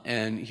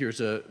 and here's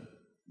a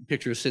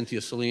picture of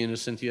Cynthia Celine.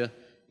 Is Cynthia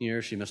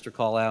here? She missed her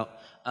call out.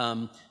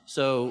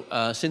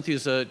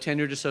 Cynthia's a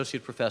tenured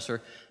associate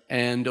professor,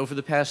 and over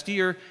the past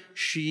year,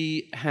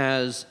 she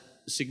has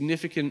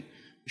significant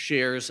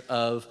shares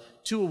of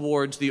 2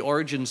 awards, the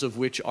origins of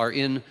which are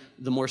in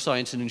the more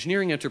science and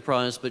engineering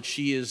enterprise, but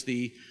she is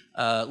the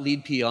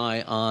lead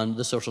PI on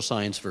the social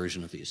science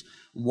version of these.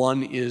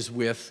 One is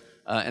with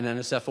an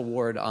NSF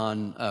award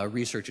on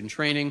research and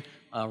training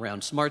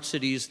around smart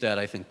cities that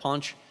I think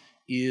Ponch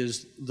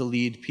is the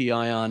lead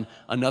PI on.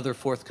 Another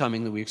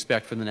forthcoming that we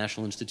expect from the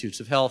National Institutes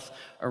of Health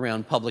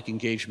around public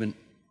engagement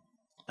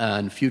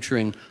and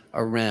futuring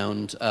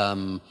around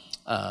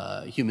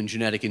human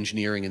genetic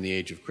engineering in the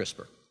age of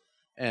CRISPR.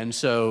 And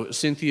so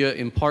Cynthia,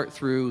 in part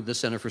through the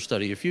Center for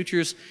Study of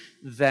Futures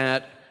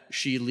that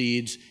she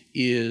leads,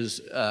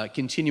 is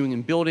continuing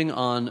and building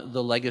on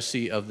the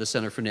legacy of the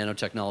Center for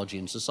Nanotechnology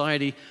and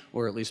Society,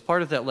 or at least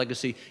part of that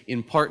legacy,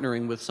 in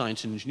partnering with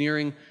science and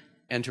engineering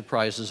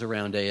enterprises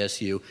around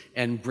ASU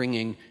and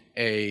bringing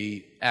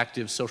a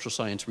active social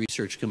science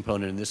research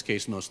component, in this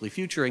case mostly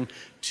futuring,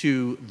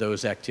 to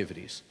those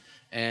activities.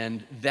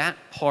 And that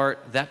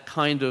part, that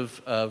kind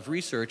of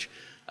research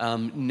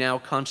now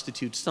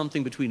constitutes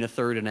something between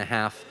 1/3 and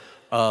 1/2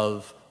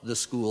 of the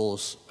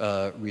school's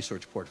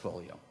research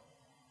portfolio.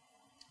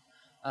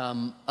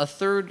 A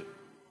third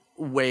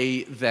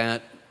way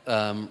that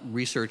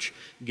research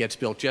gets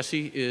built,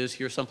 Jesse is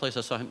here someplace,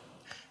 I saw him.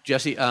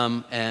 Jesse,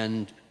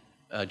 and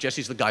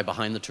Jesse's the guy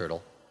behind the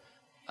turtle.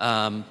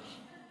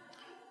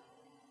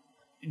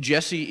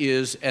 Jesse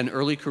is an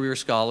early career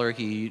scholar.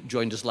 He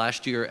joined us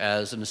last year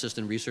as an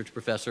assistant research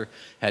professor,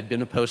 had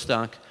been a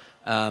postdoc,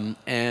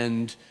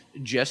 and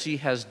Jesse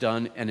has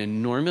done an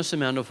enormous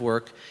amount of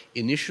work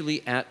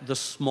initially at the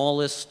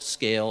smallest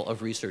scale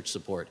of research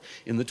support,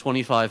 in the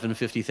 $25,000 and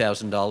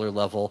 $50,000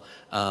 level,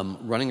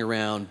 running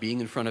around, being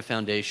in front of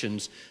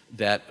foundations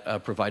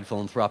that provide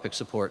philanthropic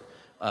support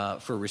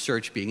for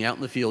research, being out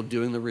in the field,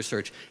 doing the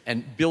research,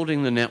 and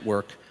building the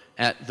network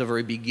at the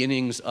very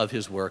beginnings of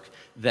his work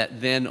that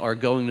then are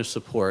going to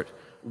support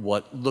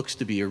what looks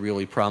to be a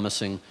really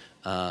promising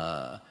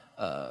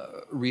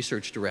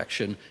research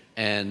direction.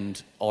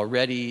 And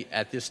already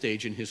at this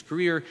stage in his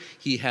career,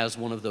 he has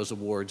one of those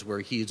awards where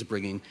he's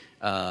bringing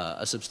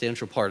a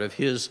substantial part of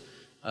his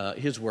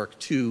work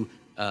to,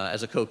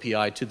 as a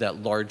co-PI, to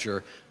that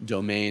larger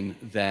domain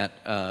that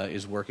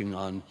is working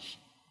on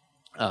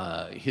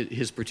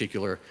his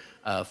particular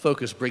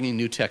focus, bringing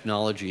new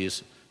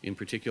technologies, in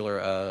particular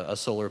a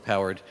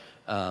solar-powered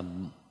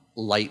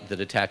light that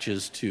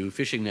attaches to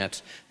fishing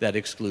nets that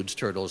excludes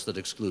turtles, that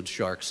excludes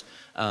sharks,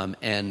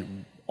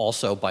 and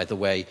also, by the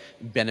way,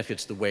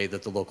 benefits the way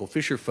that the local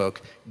fisher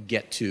folk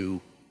get to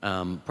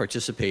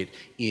participate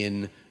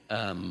in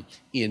an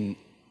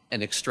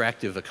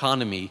extractive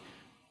economy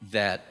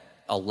that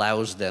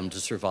allows them to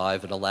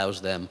survive and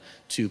allows them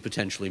to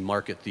potentially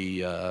market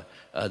the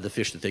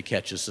fish that they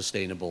catch as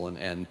sustainable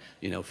and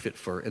fit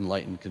for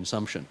enlightened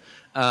consumption.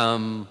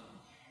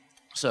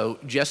 So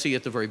Jesse,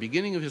 at the very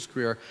beginning of his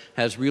career,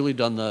 has really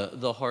done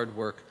the hard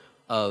work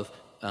of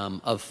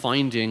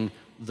finding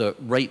the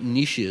right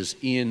niches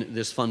in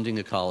this funding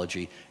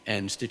ecology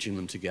and stitching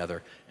them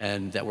together.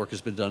 And that work has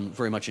been done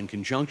very much in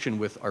conjunction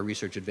with our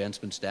research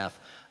advancement staff,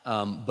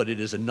 but it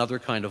is another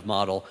kind of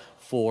model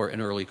for an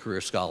early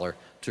career scholar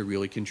to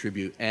really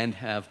contribute and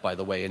have, by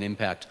the way, an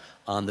impact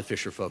on the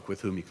fisher folk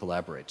with whom he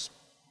collaborates.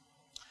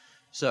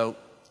 So,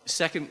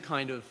 second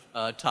kind of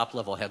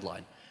top-level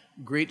headline.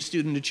 Great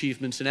student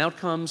achievements and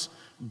outcomes,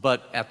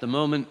 but at the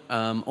moment,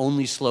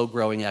 only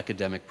slow-growing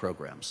academic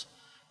programs.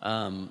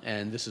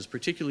 And this is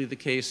particularly the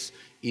case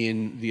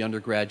in the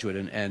undergraduate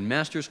and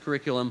master's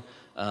curriculum,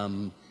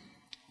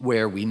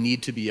 where we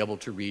need to be able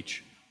to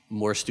reach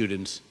more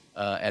students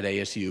at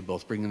ASU,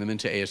 both bringing them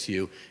into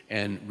ASU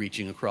and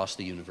reaching across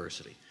the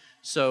university.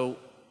 So,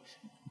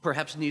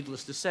 perhaps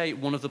needless to say,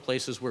 one of the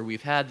places where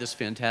we've had this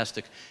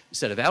fantastic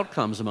set of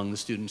outcomes among the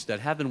students that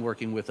have been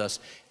working with us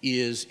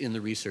is in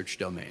the research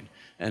domain.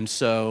 And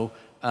so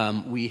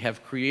we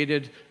have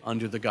created,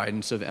 under the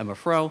guidance of Emma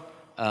Froh,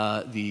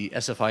 the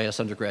SFIS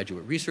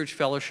Undergraduate Research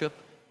Fellowship,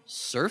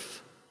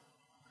 SURF.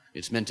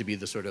 It's meant to be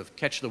the sort of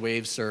catch the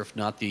wave surf,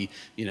 not the,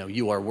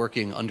 you are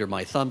working under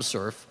my thumb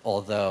surf,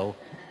 although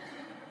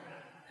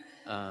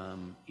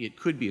it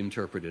could be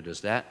interpreted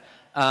as that.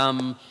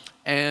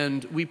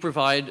 And we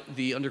provide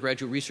the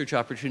undergraduate research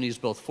opportunities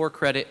both for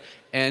credit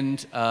and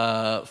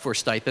for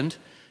stipend.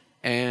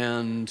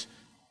 And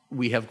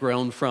we have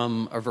grown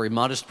from a very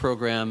modest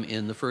program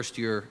in the first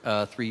year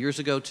 3 years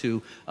ago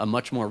to a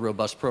much more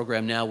robust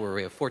program now where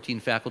we have 14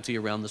 faculty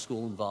around the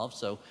school involved.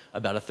 So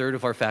about a third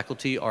of our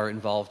faculty are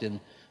involved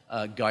in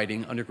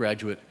guiding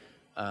undergraduate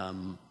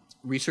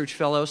research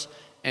fellows.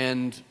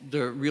 And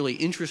the really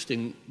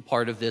interesting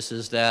part of this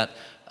is that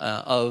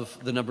of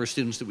the number of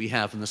students that we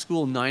have in the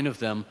school, 9 of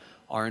them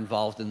are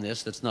involved in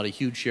this. That's not a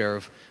huge share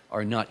of,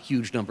 or not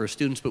huge number of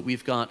students, but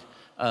we've got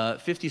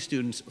 50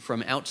 students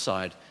from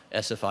outside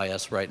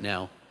SFIS right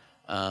now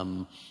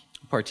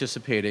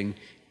participating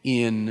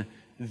in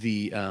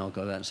the, I'll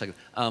go to that in a second,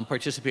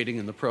 participating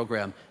in the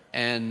program.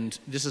 And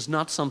this is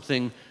not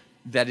something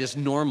that is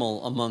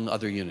normal among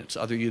other units.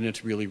 Other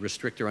units really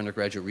restrict their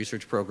undergraduate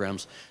research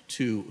programs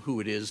to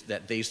who it is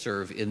that they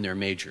serve in their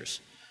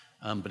majors.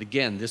 But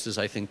again, this is,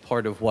 I think,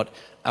 part of what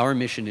our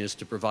mission is,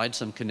 to provide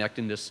some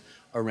connectedness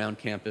around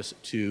campus,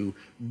 to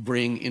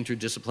bring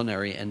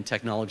interdisciplinary and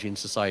technology and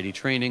society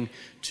training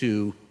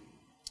to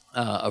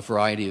a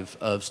variety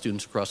of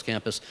students across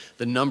campus.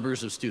 The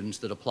numbers of students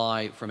that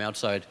apply from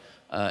outside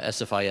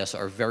SFIS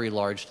are very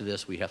large to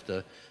this. We have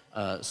to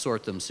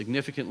sort them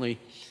significantly.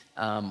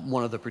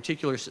 One of the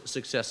particular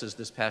successes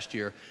this past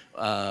year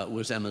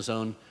was Emma's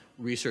own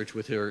research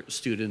with her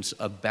students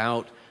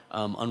about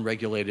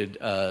unregulated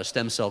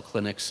stem cell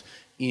clinics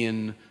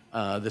in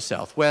the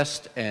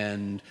Southwest,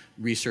 and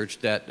research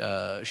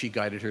that she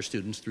guided her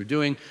students through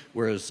doing,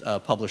 was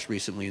published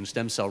recently in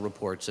Stem Cell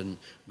Reports and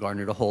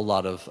garnered a whole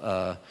lot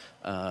of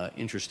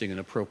interesting and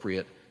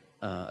appropriate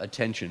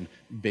attention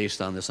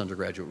based on this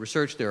undergraduate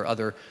research. There are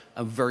other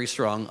very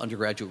strong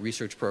undergraduate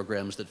research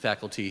programs that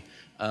faculty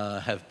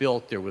have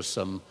built. There was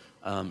some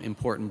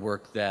important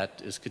work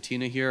that is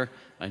Katina here.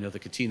 I know that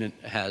Katina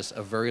has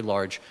a very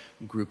large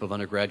group of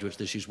undergraduates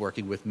that she's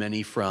working with,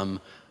 many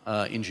from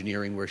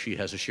engineering, where she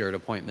has a shared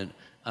appointment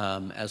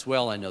as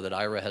well. I know that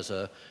Ira has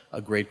a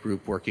great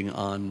group working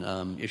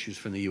on issues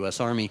from the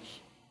U.S. Army.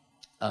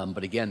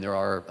 But again, there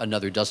are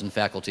another dozen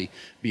faculty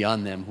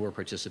beyond them who are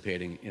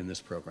participating in this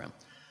program.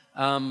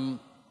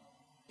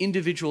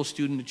 Individual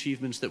student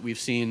achievements that we've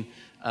seen.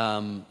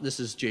 This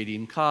is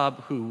Jadine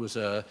Cobb, who was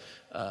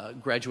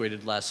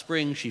graduated last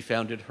spring. She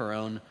founded her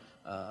own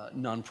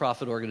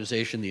nonprofit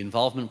organization, the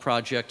Involvement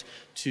Project,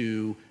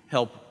 to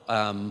help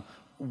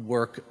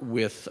work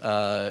with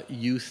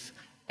youth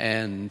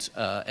and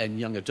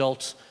young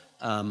adults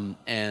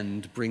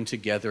and bring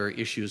together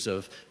issues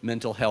of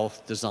mental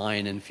health,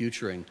 design, and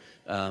futuring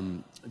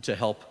to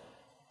help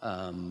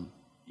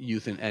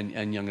youth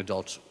and young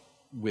adults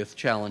with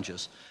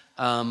challenges.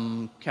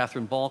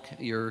 Catherine Balk,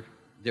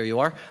 there you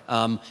are.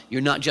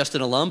 You're not just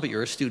an alum, but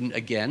you're a student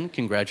again.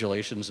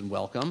 Congratulations and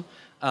welcome.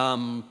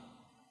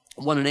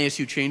 Won an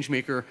ASU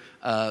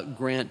Changemaker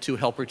grant to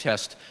help her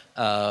test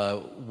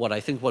what I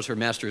think was her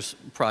master's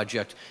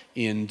project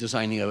in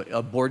designing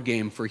a board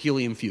game for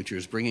helium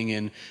futures, bringing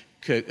in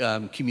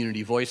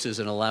community voices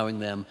and allowing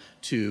them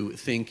to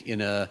think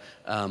in a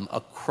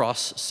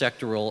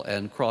cross-sectoral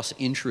and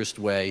cross-interest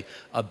way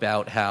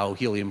about how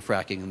helium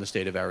fracking in the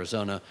state of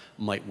Arizona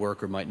might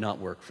work or might not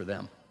work for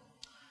them.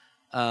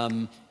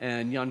 And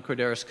Jan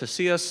Corderas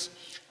Casillas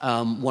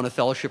won a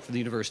fellowship from the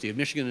University of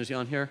Michigan. Is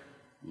Jan here?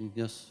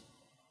 Yes?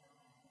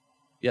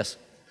 Yes.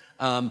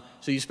 So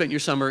you spent your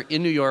summer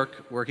in New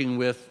York working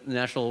with the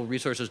National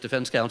Resources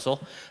Defense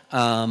Council,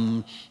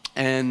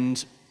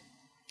 and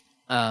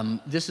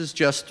this is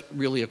just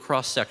really a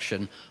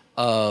cross-section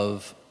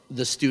of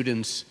the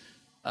students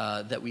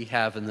that we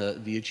have and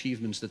the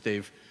achievements that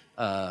they've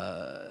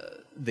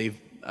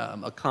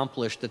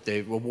accomplished,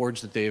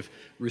 awards that they've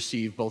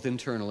received both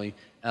internally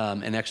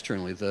and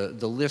externally.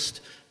 The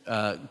list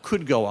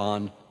could go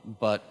on,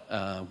 but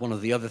one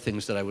of the other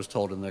things that I was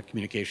told in the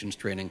communications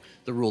training,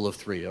 the rule of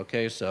 3,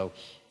 okay? So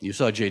you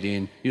saw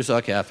Jadine, you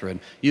saw Catherine,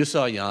 you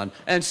saw Jan,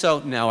 and so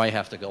now I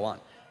have to go on.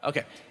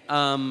 Okay.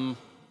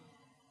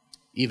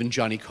 Even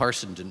Johnny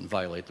Carson didn't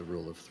violate the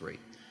rule of 3.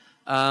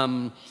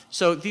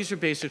 So these are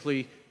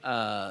basically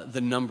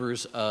the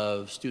numbers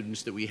of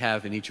students that we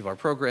have in each of our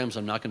programs.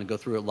 I'm not going to go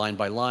through it line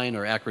by line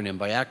or acronym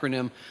by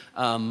acronym,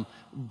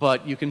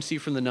 but you can see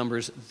from the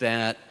numbers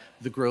that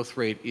the growth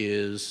rate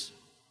is,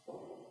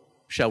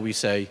 shall we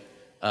say,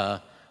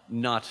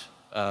 not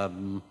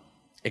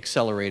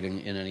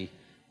accelerating in any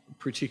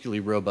particularly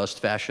robust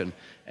fashion.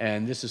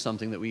 And this is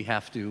something that we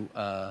have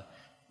to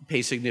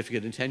pay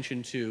significant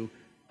attention to.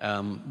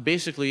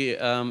 Basically,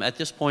 at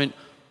this point,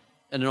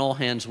 in an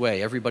all-hands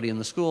way, everybody in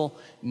the school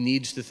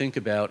needs to think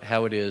about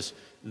how it is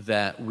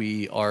that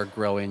we are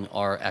growing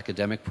our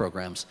academic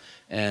programs.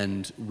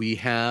 And we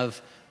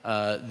have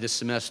this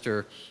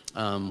semester,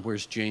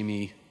 where's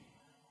Jamie?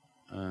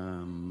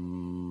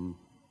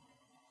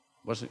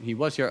 Wasn't he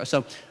was here?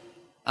 So,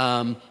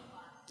 oh,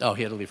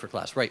 he had to leave for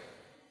class, right?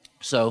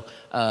 So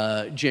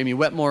Jamie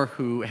Wetmore,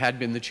 who had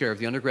been the chair of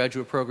the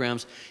undergraduate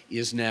programs,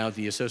 is now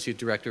the associate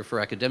director for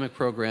academic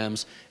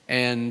programs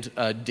and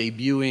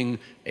debuting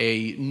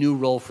a new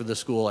role for the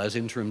school as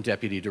interim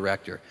deputy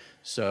director.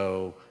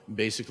 So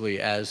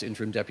basically as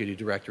interim deputy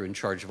director in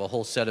charge of a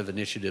whole set of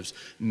initiatives,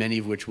 many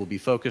of which will be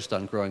focused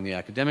on growing the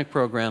academic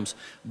programs,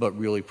 but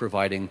really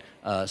providing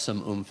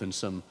some oomph and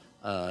some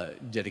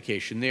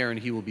dedication there, and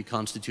he will be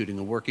constituting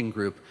a working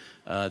group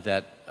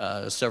that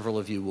several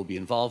of you will be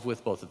involved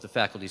with, both at the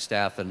faculty,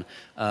 staff,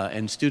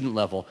 and student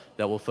level,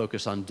 that will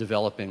focus on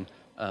developing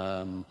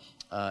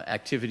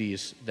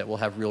activities that will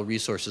have real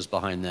resources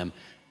behind them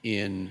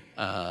in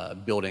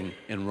building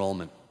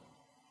enrollment.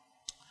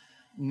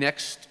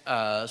 Next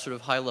sort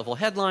of high-level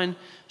headline,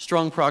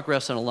 strong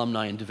progress on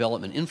alumni and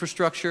development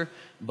infrastructure,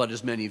 but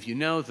as many of you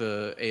know,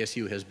 the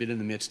ASU has been in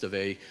the midst of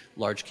a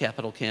large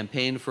capital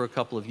campaign for a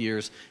couple of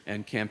years,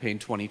 and Campaign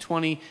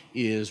 2020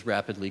 is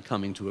rapidly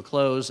coming to a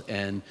close,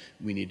 and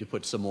we need to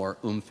put some more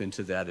oomph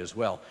into that as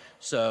well.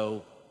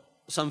 So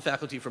some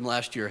faculty from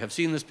last year have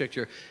seen this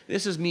picture.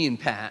 This is me and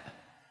Pat,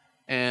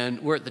 and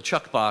we're at the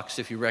Chuck Box,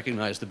 if you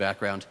recognize the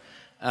background.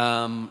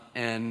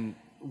 And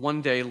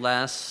one day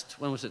last,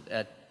 when was it,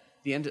 at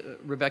the end,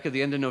 Rebecca,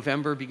 the end of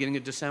November, beginning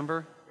of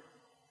December?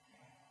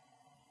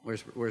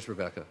 Where's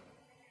Rebecca?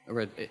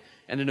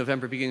 End of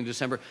November, beginning of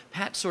December.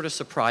 Pat sort of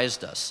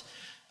surprised us.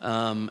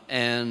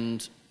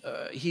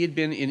 He had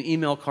been in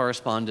email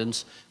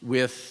correspondence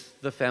with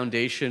the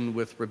foundation,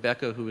 with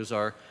Rebecca, who is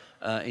our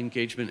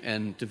engagement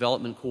and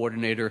development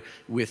coordinator,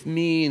 with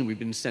me, and we've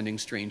been sending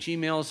strange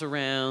emails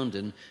around,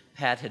 and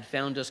Pat had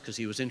found us because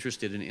he was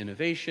interested in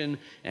innovation,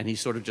 and he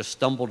sort of just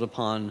stumbled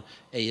upon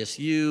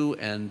ASU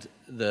and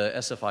the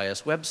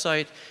SFIS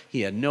website.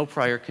 He had no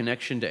prior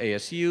connection to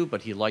ASU,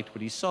 but he liked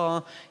what he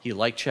saw. He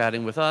liked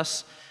chatting with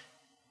us.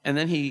 And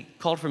then he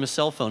called from his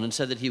cell phone and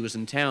said that he was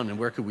in town and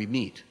where could we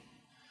meet.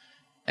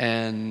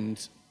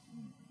 And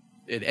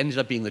it ended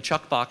up being the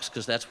Chuck Box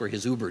because that's where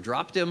his Uber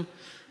dropped him.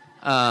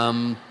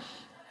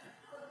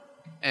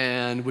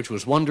 And which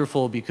was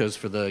wonderful because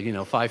for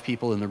the 5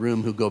 people in the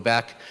room who go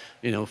back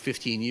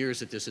 15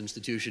 years at this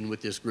institution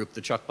with this group,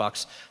 the Chuck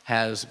Box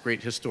has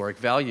great historic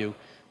value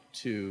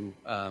to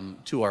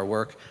our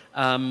work.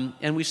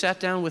 And we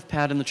sat down with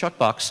Pat in the Chuck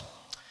Box,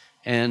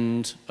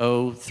 and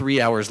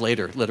 3 hours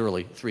later,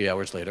 literally 3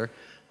 hours later,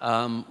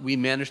 we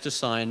managed to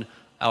sign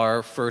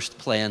our first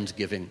planned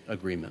giving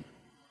agreement.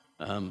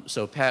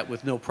 So Pat,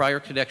 with no prior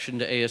connection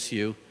to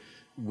ASU,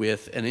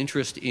 with an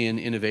interest in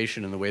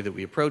innovation and the way that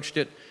we approached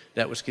it,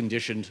 that was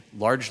conditioned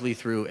largely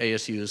through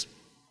ASU's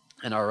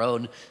and our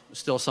own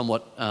still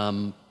somewhat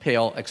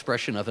pale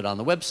expression of it on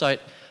the website,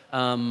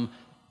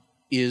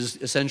 is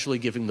essentially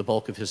giving the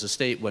bulk of his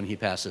estate when he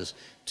passes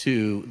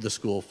to the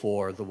school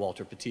for the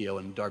Walter Patillo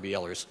and Darby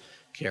Ellers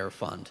Care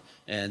Fund.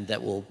 And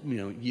that will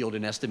yield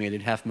an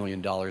estimated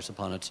 $500,000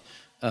 upon its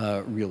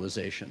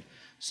realization.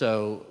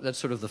 So that's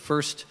sort of the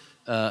first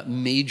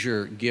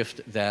major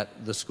gift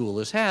that the school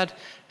has had,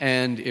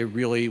 and it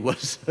really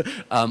was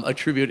a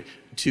tribute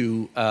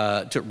to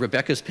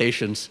Rebecca's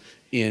patience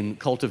in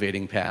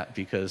cultivating Pat,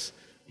 because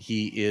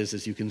he is,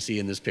 as you can see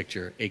in this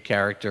picture, a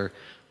character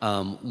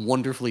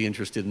wonderfully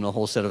interested in a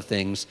whole set of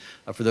things.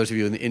 For those of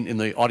you in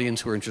the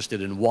audience who are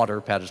interested in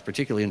water, Pat is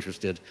particularly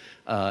interested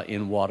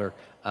in water,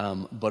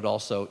 but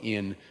also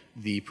in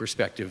the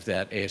perspective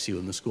that ASU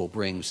and the school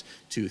brings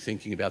to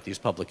thinking about these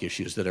public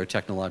issues that are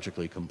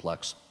technologically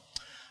complex.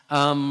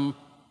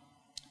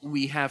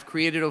 We have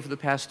created over the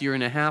past year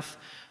and a half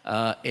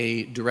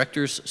a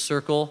director's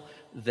circle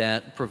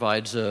that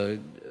provides a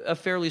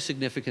fairly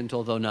significant,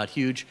 although not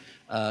huge,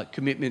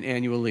 commitment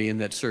annually, and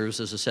that serves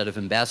as a set of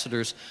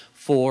ambassadors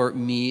for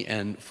me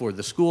and for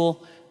the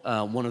school.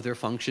 One of their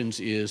functions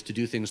is to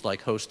do things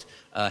like host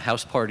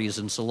house parties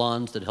and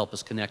salons that help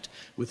us connect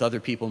with other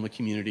people in the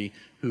community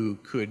who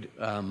could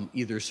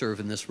either serve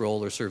in this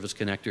role or serve as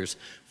connectors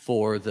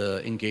for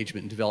the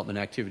engagement and development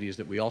activities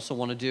that we also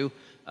want to do.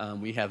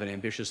 We have an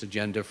ambitious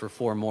agenda for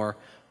 4 more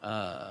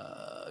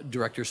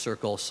Director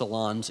Circle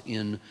salons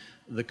in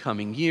the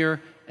coming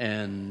year,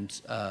 and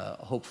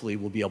hopefully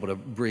we'll be able to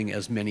bring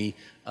as many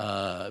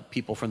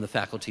people from the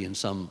faculty and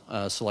some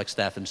select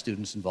staff and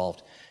students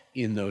involved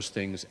in those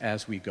things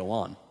as we go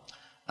on.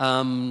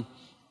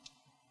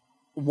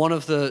 One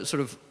of the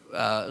sort of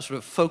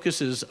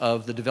focuses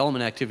of the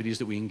development activities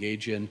that we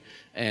engage in,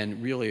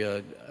 and really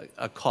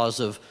a cause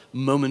of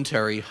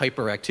momentary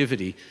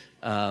hyperactivity,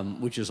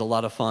 which is a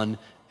lot of fun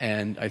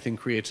and I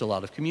think creates a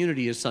lot of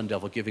community, is Sun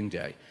Devil Giving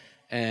Day.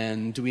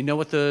 And do we know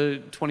what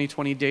the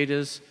 2020 date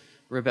is?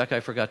 Rebecca,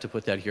 I forgot to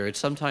put that here. It's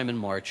sometime in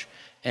March,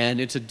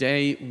 and it's a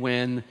day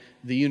when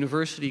the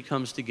university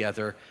comes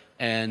together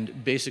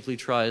and basically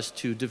tries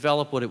to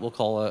develop what it will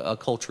call a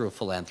culture of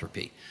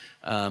philanthropy.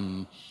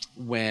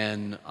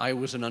 When I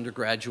was an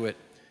undergraduate,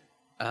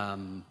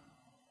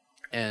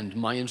 and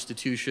my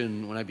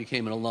institution, when I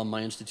became an alum,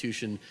 my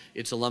institution,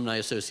 its alumni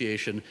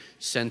association,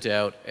 sent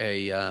out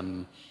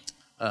a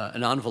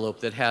an envelope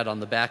that had on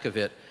the back of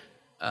it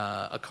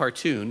a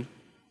cartoon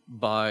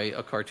by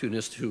a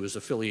cartoonist who is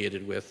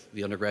affiliated with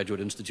the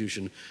undergraduate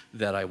institution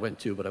that I went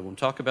to, but I won't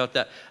talk about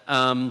that.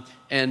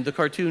 And the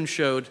cartoon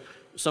showed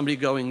somebody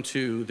going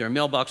to their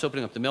mailbox,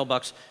 opening up the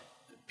mailbox,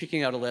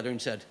 picking out a letter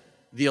and said,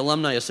 "The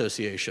Alumni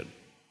Association.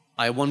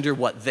 I wonder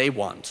what they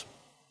want."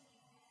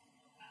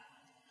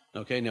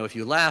 Okay, now if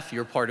you laugh,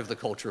 you're part of the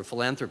culture of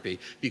philanthropy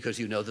because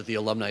you know that the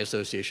Alumni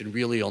Association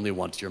really only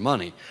wants your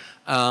money.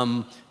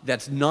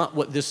 That's not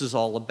what this is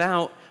all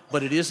about,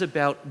 but it is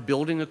about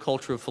building a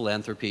culture of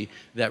philanthropy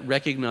that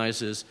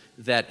recognizes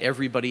that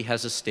everybody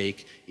has a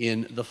stake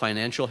in the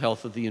financial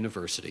health of the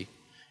university,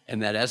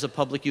 and that as a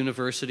public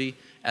university,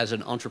 as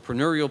an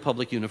entrepreneurial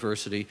public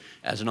university,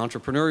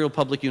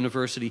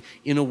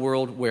 in a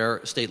world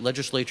where state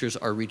legislatures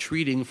are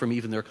retreating from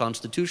even their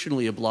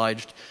constitutionally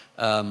obliged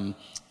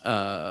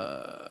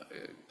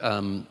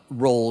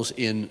roles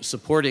in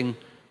supporting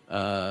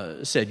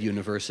said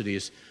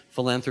universities,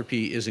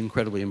 philanthropy is an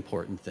incredibly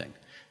important thing.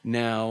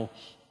 Now,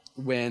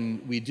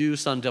 when we do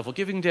Sun Devil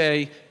Giving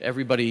Day,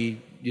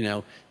 everybody,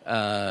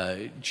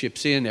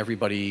 chips in,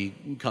 everybody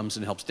comes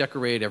and helps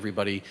decorate,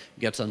 everybody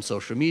gets on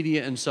social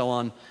media and so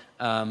on.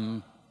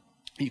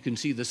 You can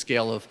see the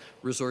scale of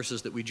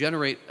resources that we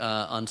generate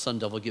on Sun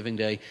Devil Giving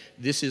Day.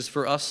 This is,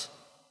 for us,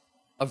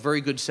 a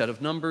very good set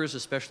of numbers,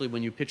 especially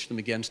when you pitch them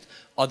against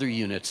other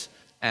units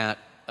at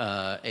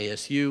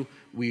ASU.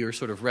 We are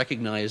sort of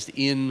recognized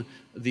in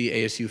the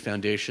ASU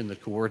Foundation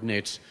that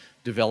coordinates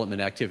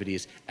development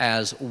activities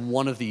as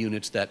one of the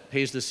units that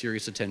pays this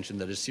serious attention,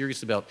 that is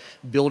serious about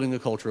building a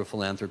culture of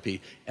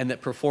philanthropy, and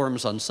that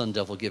performs on Sun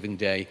Devil Giving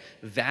Day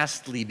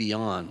vastly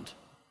beyond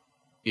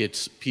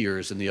its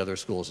peers in the other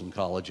schools and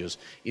colleges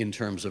in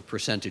terms of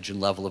percentage and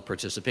level of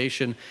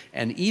participation,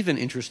 and even,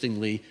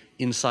 interestingly,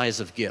 in size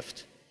of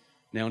gift.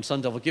 Now, on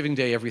Sun Devil Giving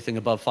Day, everything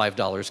above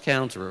 $5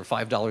 counts, or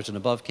 $5 and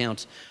above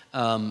counts,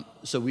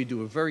 so we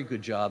do a very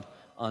good job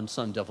on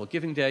Sun Devil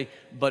Giving Day.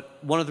 But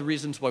one of the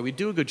reasons why we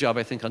do a good job,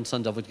 I think, on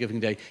Sun Devil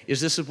Giving Day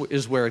is this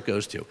is where it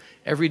goes to.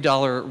 Every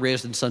dollar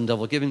raised in Sun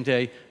Devil Giving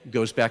Day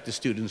goes back to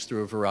students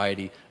through a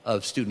variety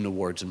of student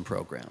awards and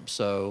programs.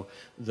 So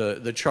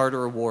the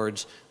charter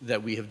awards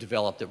that we have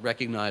developed that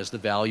recognize the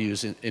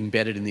values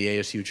embedded in the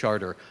ASU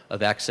charter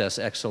of access,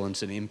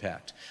 excellence, and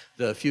impact.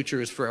 The Future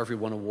is for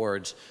Everyone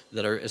awards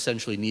that are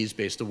essentially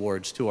needs-based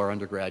awards to our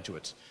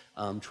undergraduates.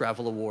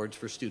 Travel awards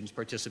for students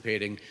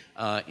participating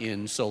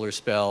in Solar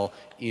Spell,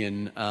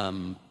 in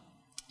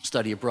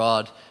study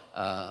abroad,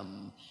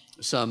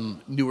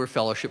 some newer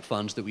fellowship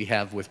funds that we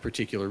have with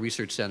particular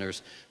research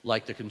centers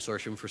like the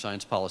Consortium for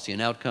Science Policy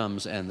and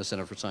Outcomes and the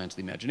Center for Science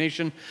and the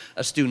Imagination,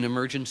 a student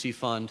emergency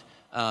fund,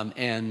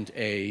 and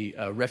a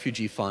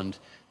refugee fund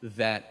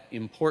that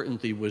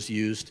importantly was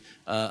used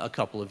a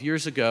couple of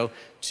years ago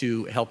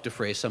to help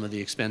defray some of the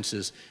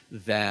expenses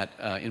that,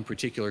 in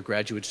particular,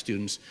 graduate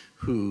students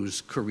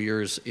whose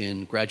careers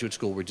in graduate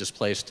school were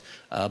displaced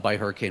by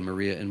Hurricane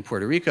Maria in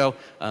Puerto Rico,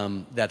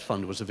 that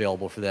fund was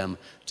available for them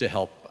to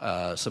help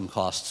some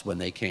costs when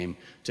they came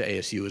to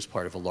ASU as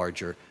part of a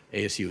larger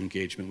ASU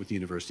engagement with the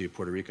University of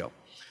Puerto Rico.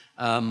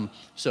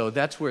 So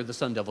that's where the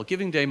Sun Devil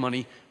Giving Day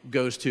money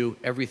goes to,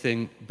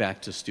 everything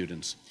back to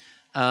students.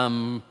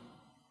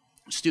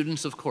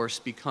 Students, of course,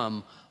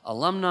 become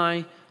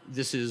alumni.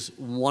 This is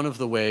one of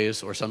the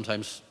ways, or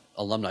sometimes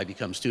alumni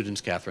become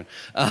students, Catherine.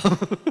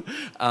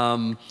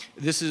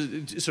 This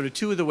is sort of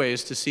two of the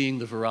ways to seeing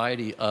the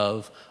variety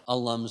of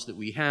alums that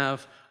we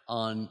have.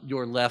 On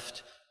your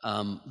left,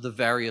 the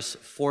various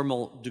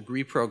formal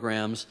degree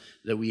programs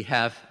that we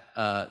have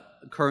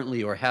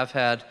currently or have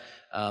had.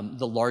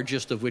 The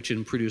largest of which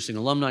in producing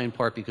alumni, in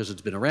part because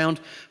it's been around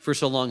for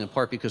so long, in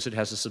part because it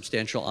has a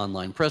substantial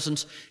online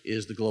presence,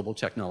 is the Global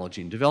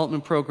Technology and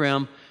Development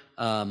Program.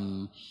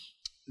 In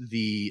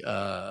the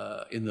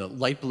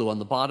light blue on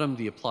the bottom,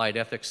 the Applied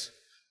Ethics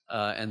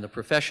and the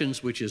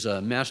Professions, which is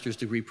a master's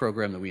degree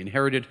program that we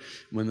inherited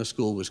when the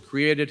school was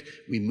created.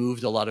 We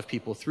moved a lot of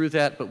people through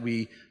that, but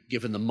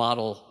given the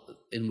model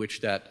in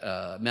which that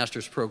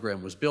master's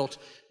program was built,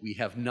 we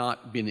have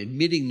not been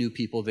admitting new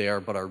people there,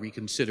 but are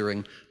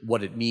reconsidering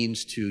what it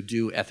means to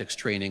do ethics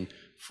training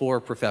for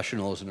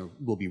professionals, and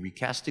we'll be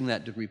recasting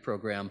that degree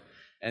program.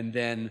 And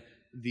then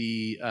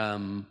the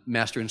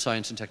Master in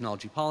Science and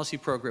Technology Policy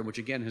program, which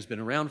again has been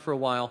around for a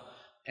while,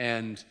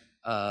 and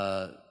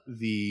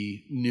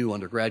the new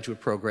undergraduate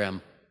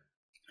program,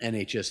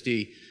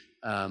 NHSD.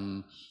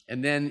 And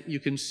then you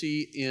can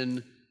see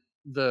in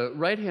the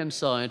right-hand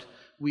side,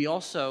 we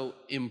also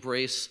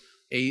embrace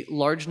a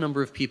large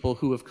number of people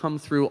who have come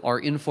through our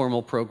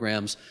informal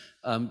programs,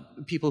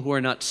 people who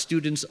are not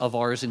students of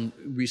ours in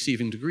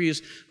receiving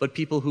degrees, but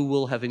people who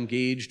will have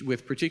engaged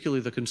with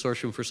particularly the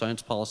Consortium for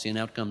Science Policy and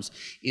Outcomes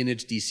in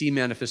its DC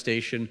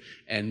manifestation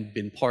and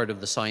been part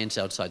of the Science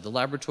Outside the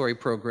Laboratory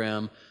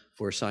program,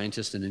 for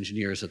scientists and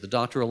engineers at the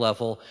doctoral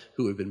level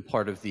who have been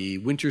part of the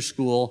winter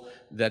school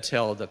that's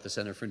held that the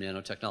Center for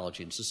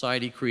Nanotechnology and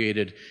Society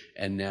created,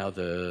 and now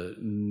the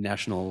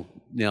National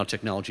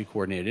Nanotechnology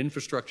Coordinated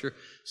Infrastructure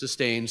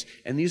sustains.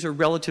 And these are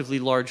relatively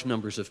large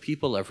numbers of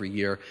people every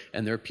year,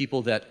 and they're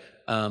people that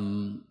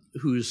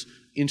whose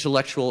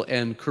intellectual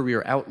and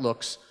career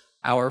outlooks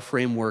our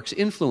frameworks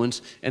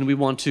influence, and we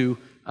want to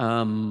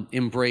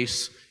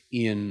embrace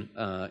in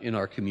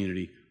our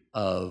community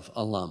of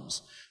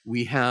alums.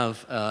 We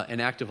have an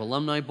active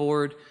alumni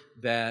board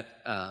that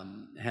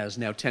has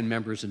now 10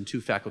 members and 2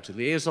 faculty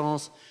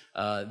liaisons.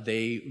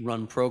 They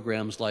run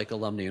programs like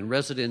Alumni in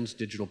Residence,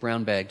 Digital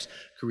Brown Bags,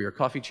 Career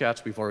Coffee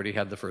Chats. We've already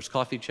had the first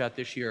coffee chat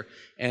this year,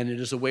 and it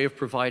is a way of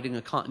providing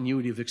a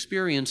continuity of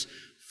experience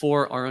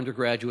for our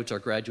undergraduates, our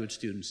graduate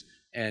students,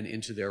 and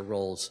into their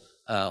roles,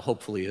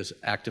 hopefully as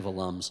active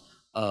alums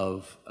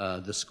of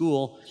the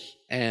school,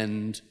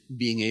 and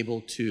being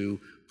able to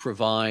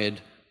provide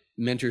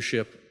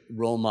mentorship,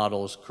 role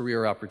models,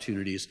 career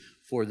opportunities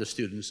for the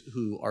students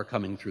who are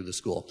coming through the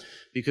school.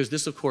 Because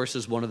this, of course,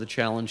 is one of the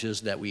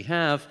challenges that we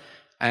have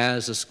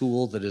as a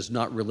school that is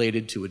not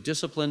related to a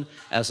discipline,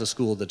 as a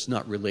school that's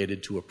not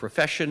related to a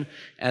profession,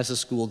 as a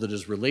school that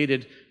is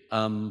related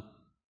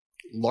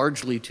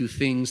largely to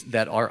things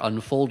that are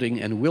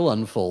unfolding and will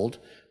unfold,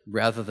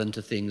 rather than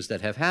to things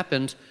that have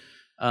happened.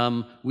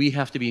 We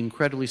have to be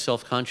incredibly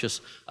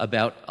self-conscious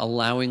about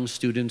allowing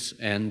students,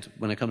 and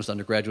when it comes to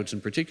undergraduates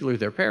in particular,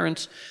 their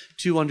parents,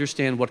 to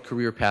understand what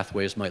career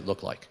pathways might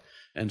look like.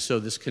 And so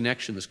this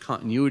connection, this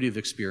continuity of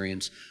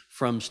experience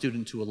from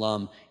student to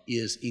alum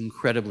is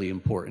incredibly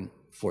important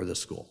for the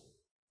school.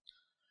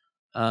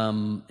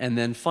 And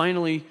then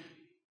finally,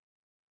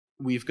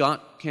 we've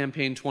got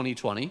Campaign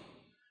 2020.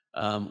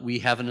 We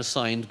have an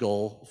assigned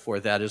goal for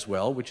that as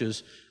well, which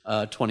is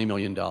 $20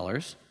 million.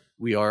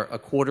 We are a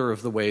quarter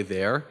of the way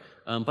there,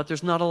 but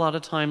there's not a lot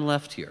of time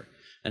left here.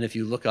 And if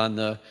you look on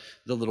the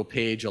little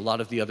page, a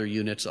lot of the other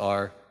units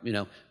are,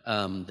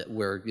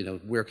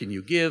 where can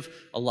you give?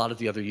 A lot of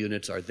the other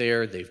units are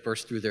there. They've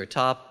burst through their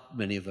top.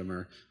 Many of them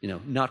are,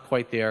 not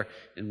quite there,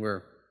 and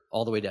we're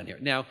all the way down here.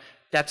 Now,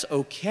 that's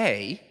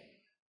okay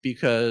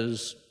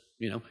because,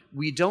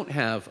 we don't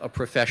have a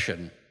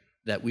profession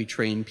that we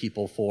train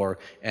people for,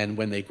 and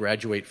when they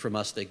graduate from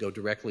us, they go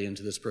directly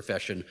into this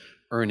profession,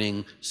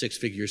 earning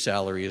 6-figure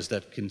salaries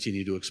that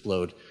continue to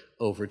explode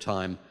over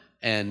time.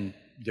 And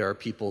there are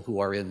people who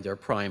are in their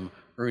prime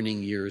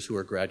earning years who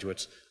are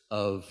graduates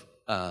of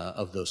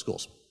those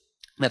schools.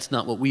 That's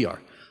not what we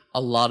are. A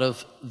lot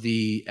of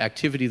the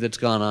activity that's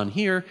gone on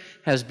here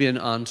has been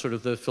on sort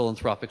of the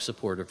philanthropic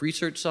support of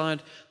research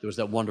side. There was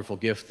that wonderful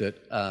gift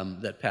that,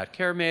 that Pat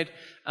Kerr made.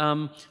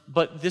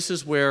 But this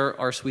is where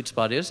our sweet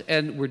spot is,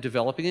 and we're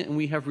developing it, and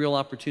we have real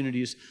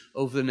opportunities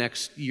over the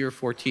next year,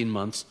 14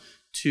 months,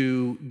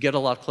 to get a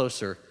lot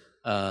closer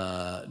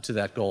to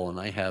that goal. And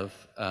I have,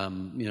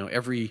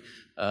 every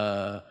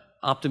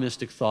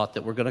optimistic thought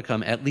that we're going to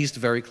come at least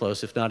very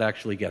close, if not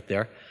actually get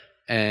there.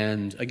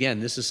 And again,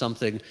 this is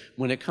something,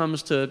 when it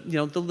comes to,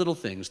 the little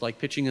things, like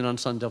pitching in on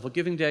Sun Devil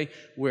Giving Day,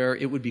 where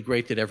it would be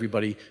great that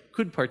everybody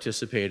could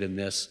participate in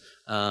this.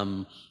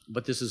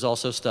 But this is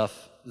also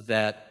stuff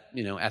that,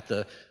 at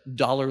the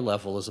dollar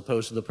level, as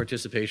opposed to the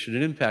participation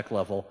and impact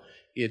level,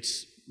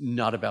 it's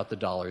not about the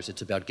dollars.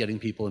 It's about getting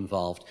people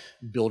involved,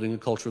 building a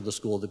culture of the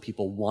school that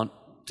people want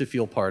to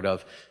feel part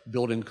of,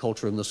 building a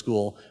culture in the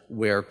school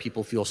where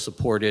people feel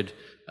supported,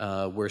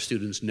 where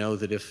students know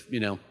that if,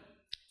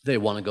 they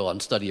want to go on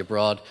study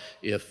abroad,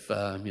 if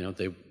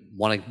they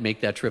want to make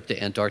that trip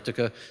to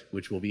Antarctica,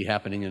 which will be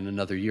happening in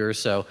another year or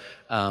so,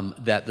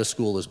 that the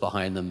school is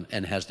behind them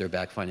and has their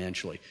back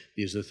financially.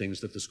 These are the things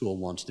that the school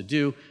wants to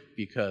do,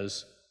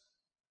 because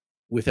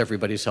with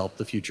everybody's help,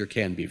 the future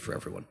can be for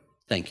everyone.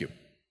 Thank you.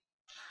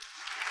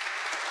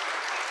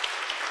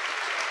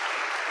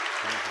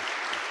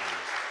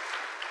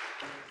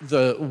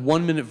 The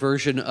 1-minute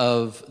version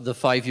of the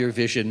 5-year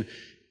vision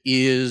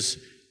is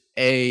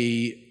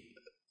a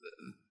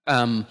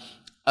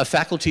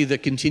faculty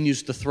that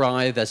continues to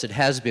thrive as it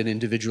has been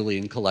individually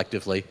and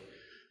collectively,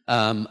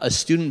 a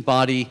student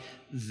body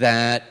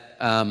that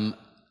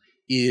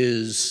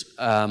is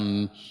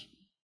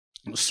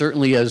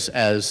certainly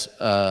as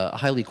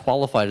highly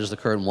qualified as the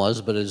current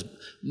was, but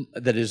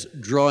that is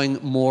drawing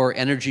more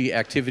energy,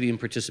 activity, and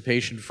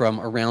participation from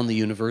around the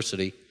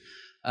university.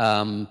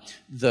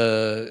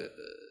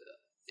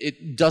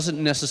 It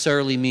doesn't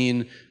necessarily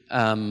mean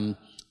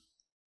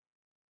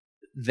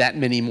that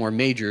many more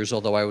majors,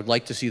 although I would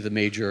like to see the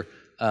major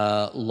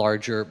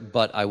larger,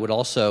 but I would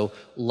also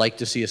like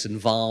to see us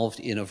involved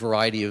in a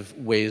variety of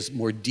ways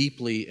more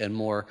deeply and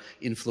more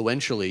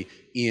influentially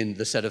in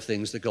the set of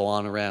things that go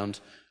on around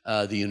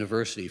the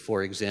university.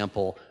 For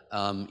example,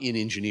 in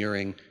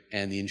engineering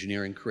and the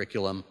engineering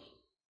curriculum,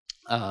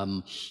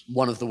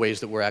 one of the ways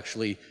that we're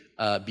actually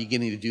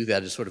beginning to do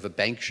that is sort of a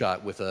bank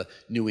shot with a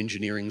new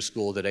engineering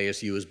school that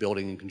ASU is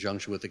building in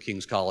conjunction with the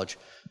King's College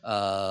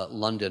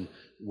London,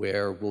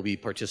 where we'll be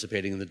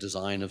participating in the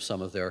design of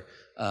some of their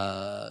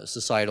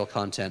societal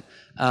content.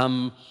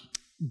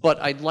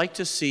 But I'd like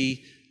to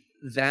see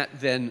that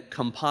then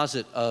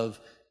composite of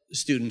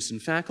students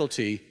and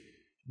faculty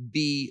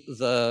be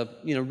the,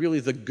 really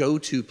the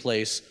go-to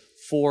place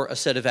for a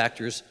set of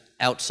actors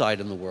outside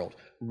in the world,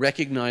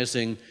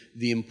 recognizing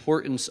the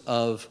importance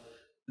of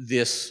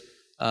this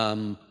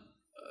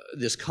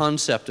this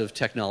concept of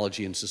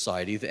technology in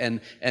society.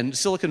 And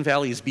Silicon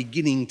Valley is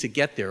beginning to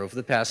get there over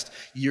the past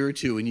year or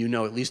two, and you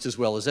know at least as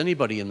well as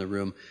anybody in the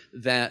room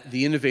that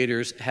the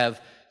innovators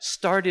have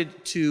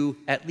started to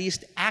at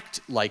least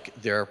act like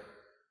they're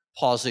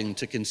pausing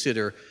to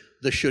consider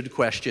the should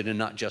question and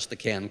not just the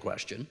can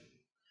question,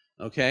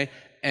 okay?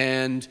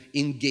 And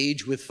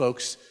engage with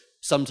folks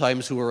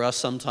sometimes who are us,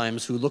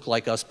 sometimes who look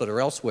like us but are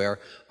elsewhere,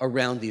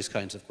 around these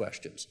kinds of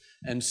questions.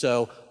 And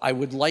so I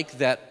would like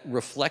that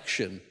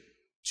reflection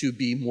to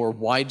be more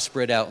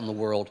widespread out in the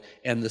world,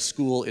 and the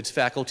school, its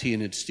faculty,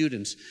 and its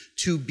students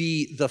to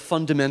be the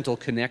fundamental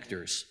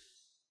connectors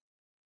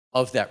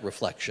of that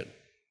reflection.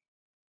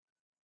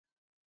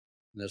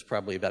 And there's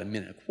probably about a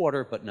minute and a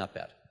quarter, but not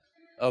bad.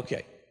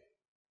 Okay.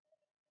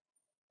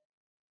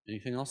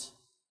 Anything else?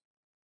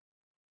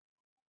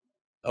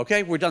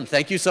 Okay, we're done.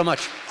 Thank you so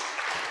much.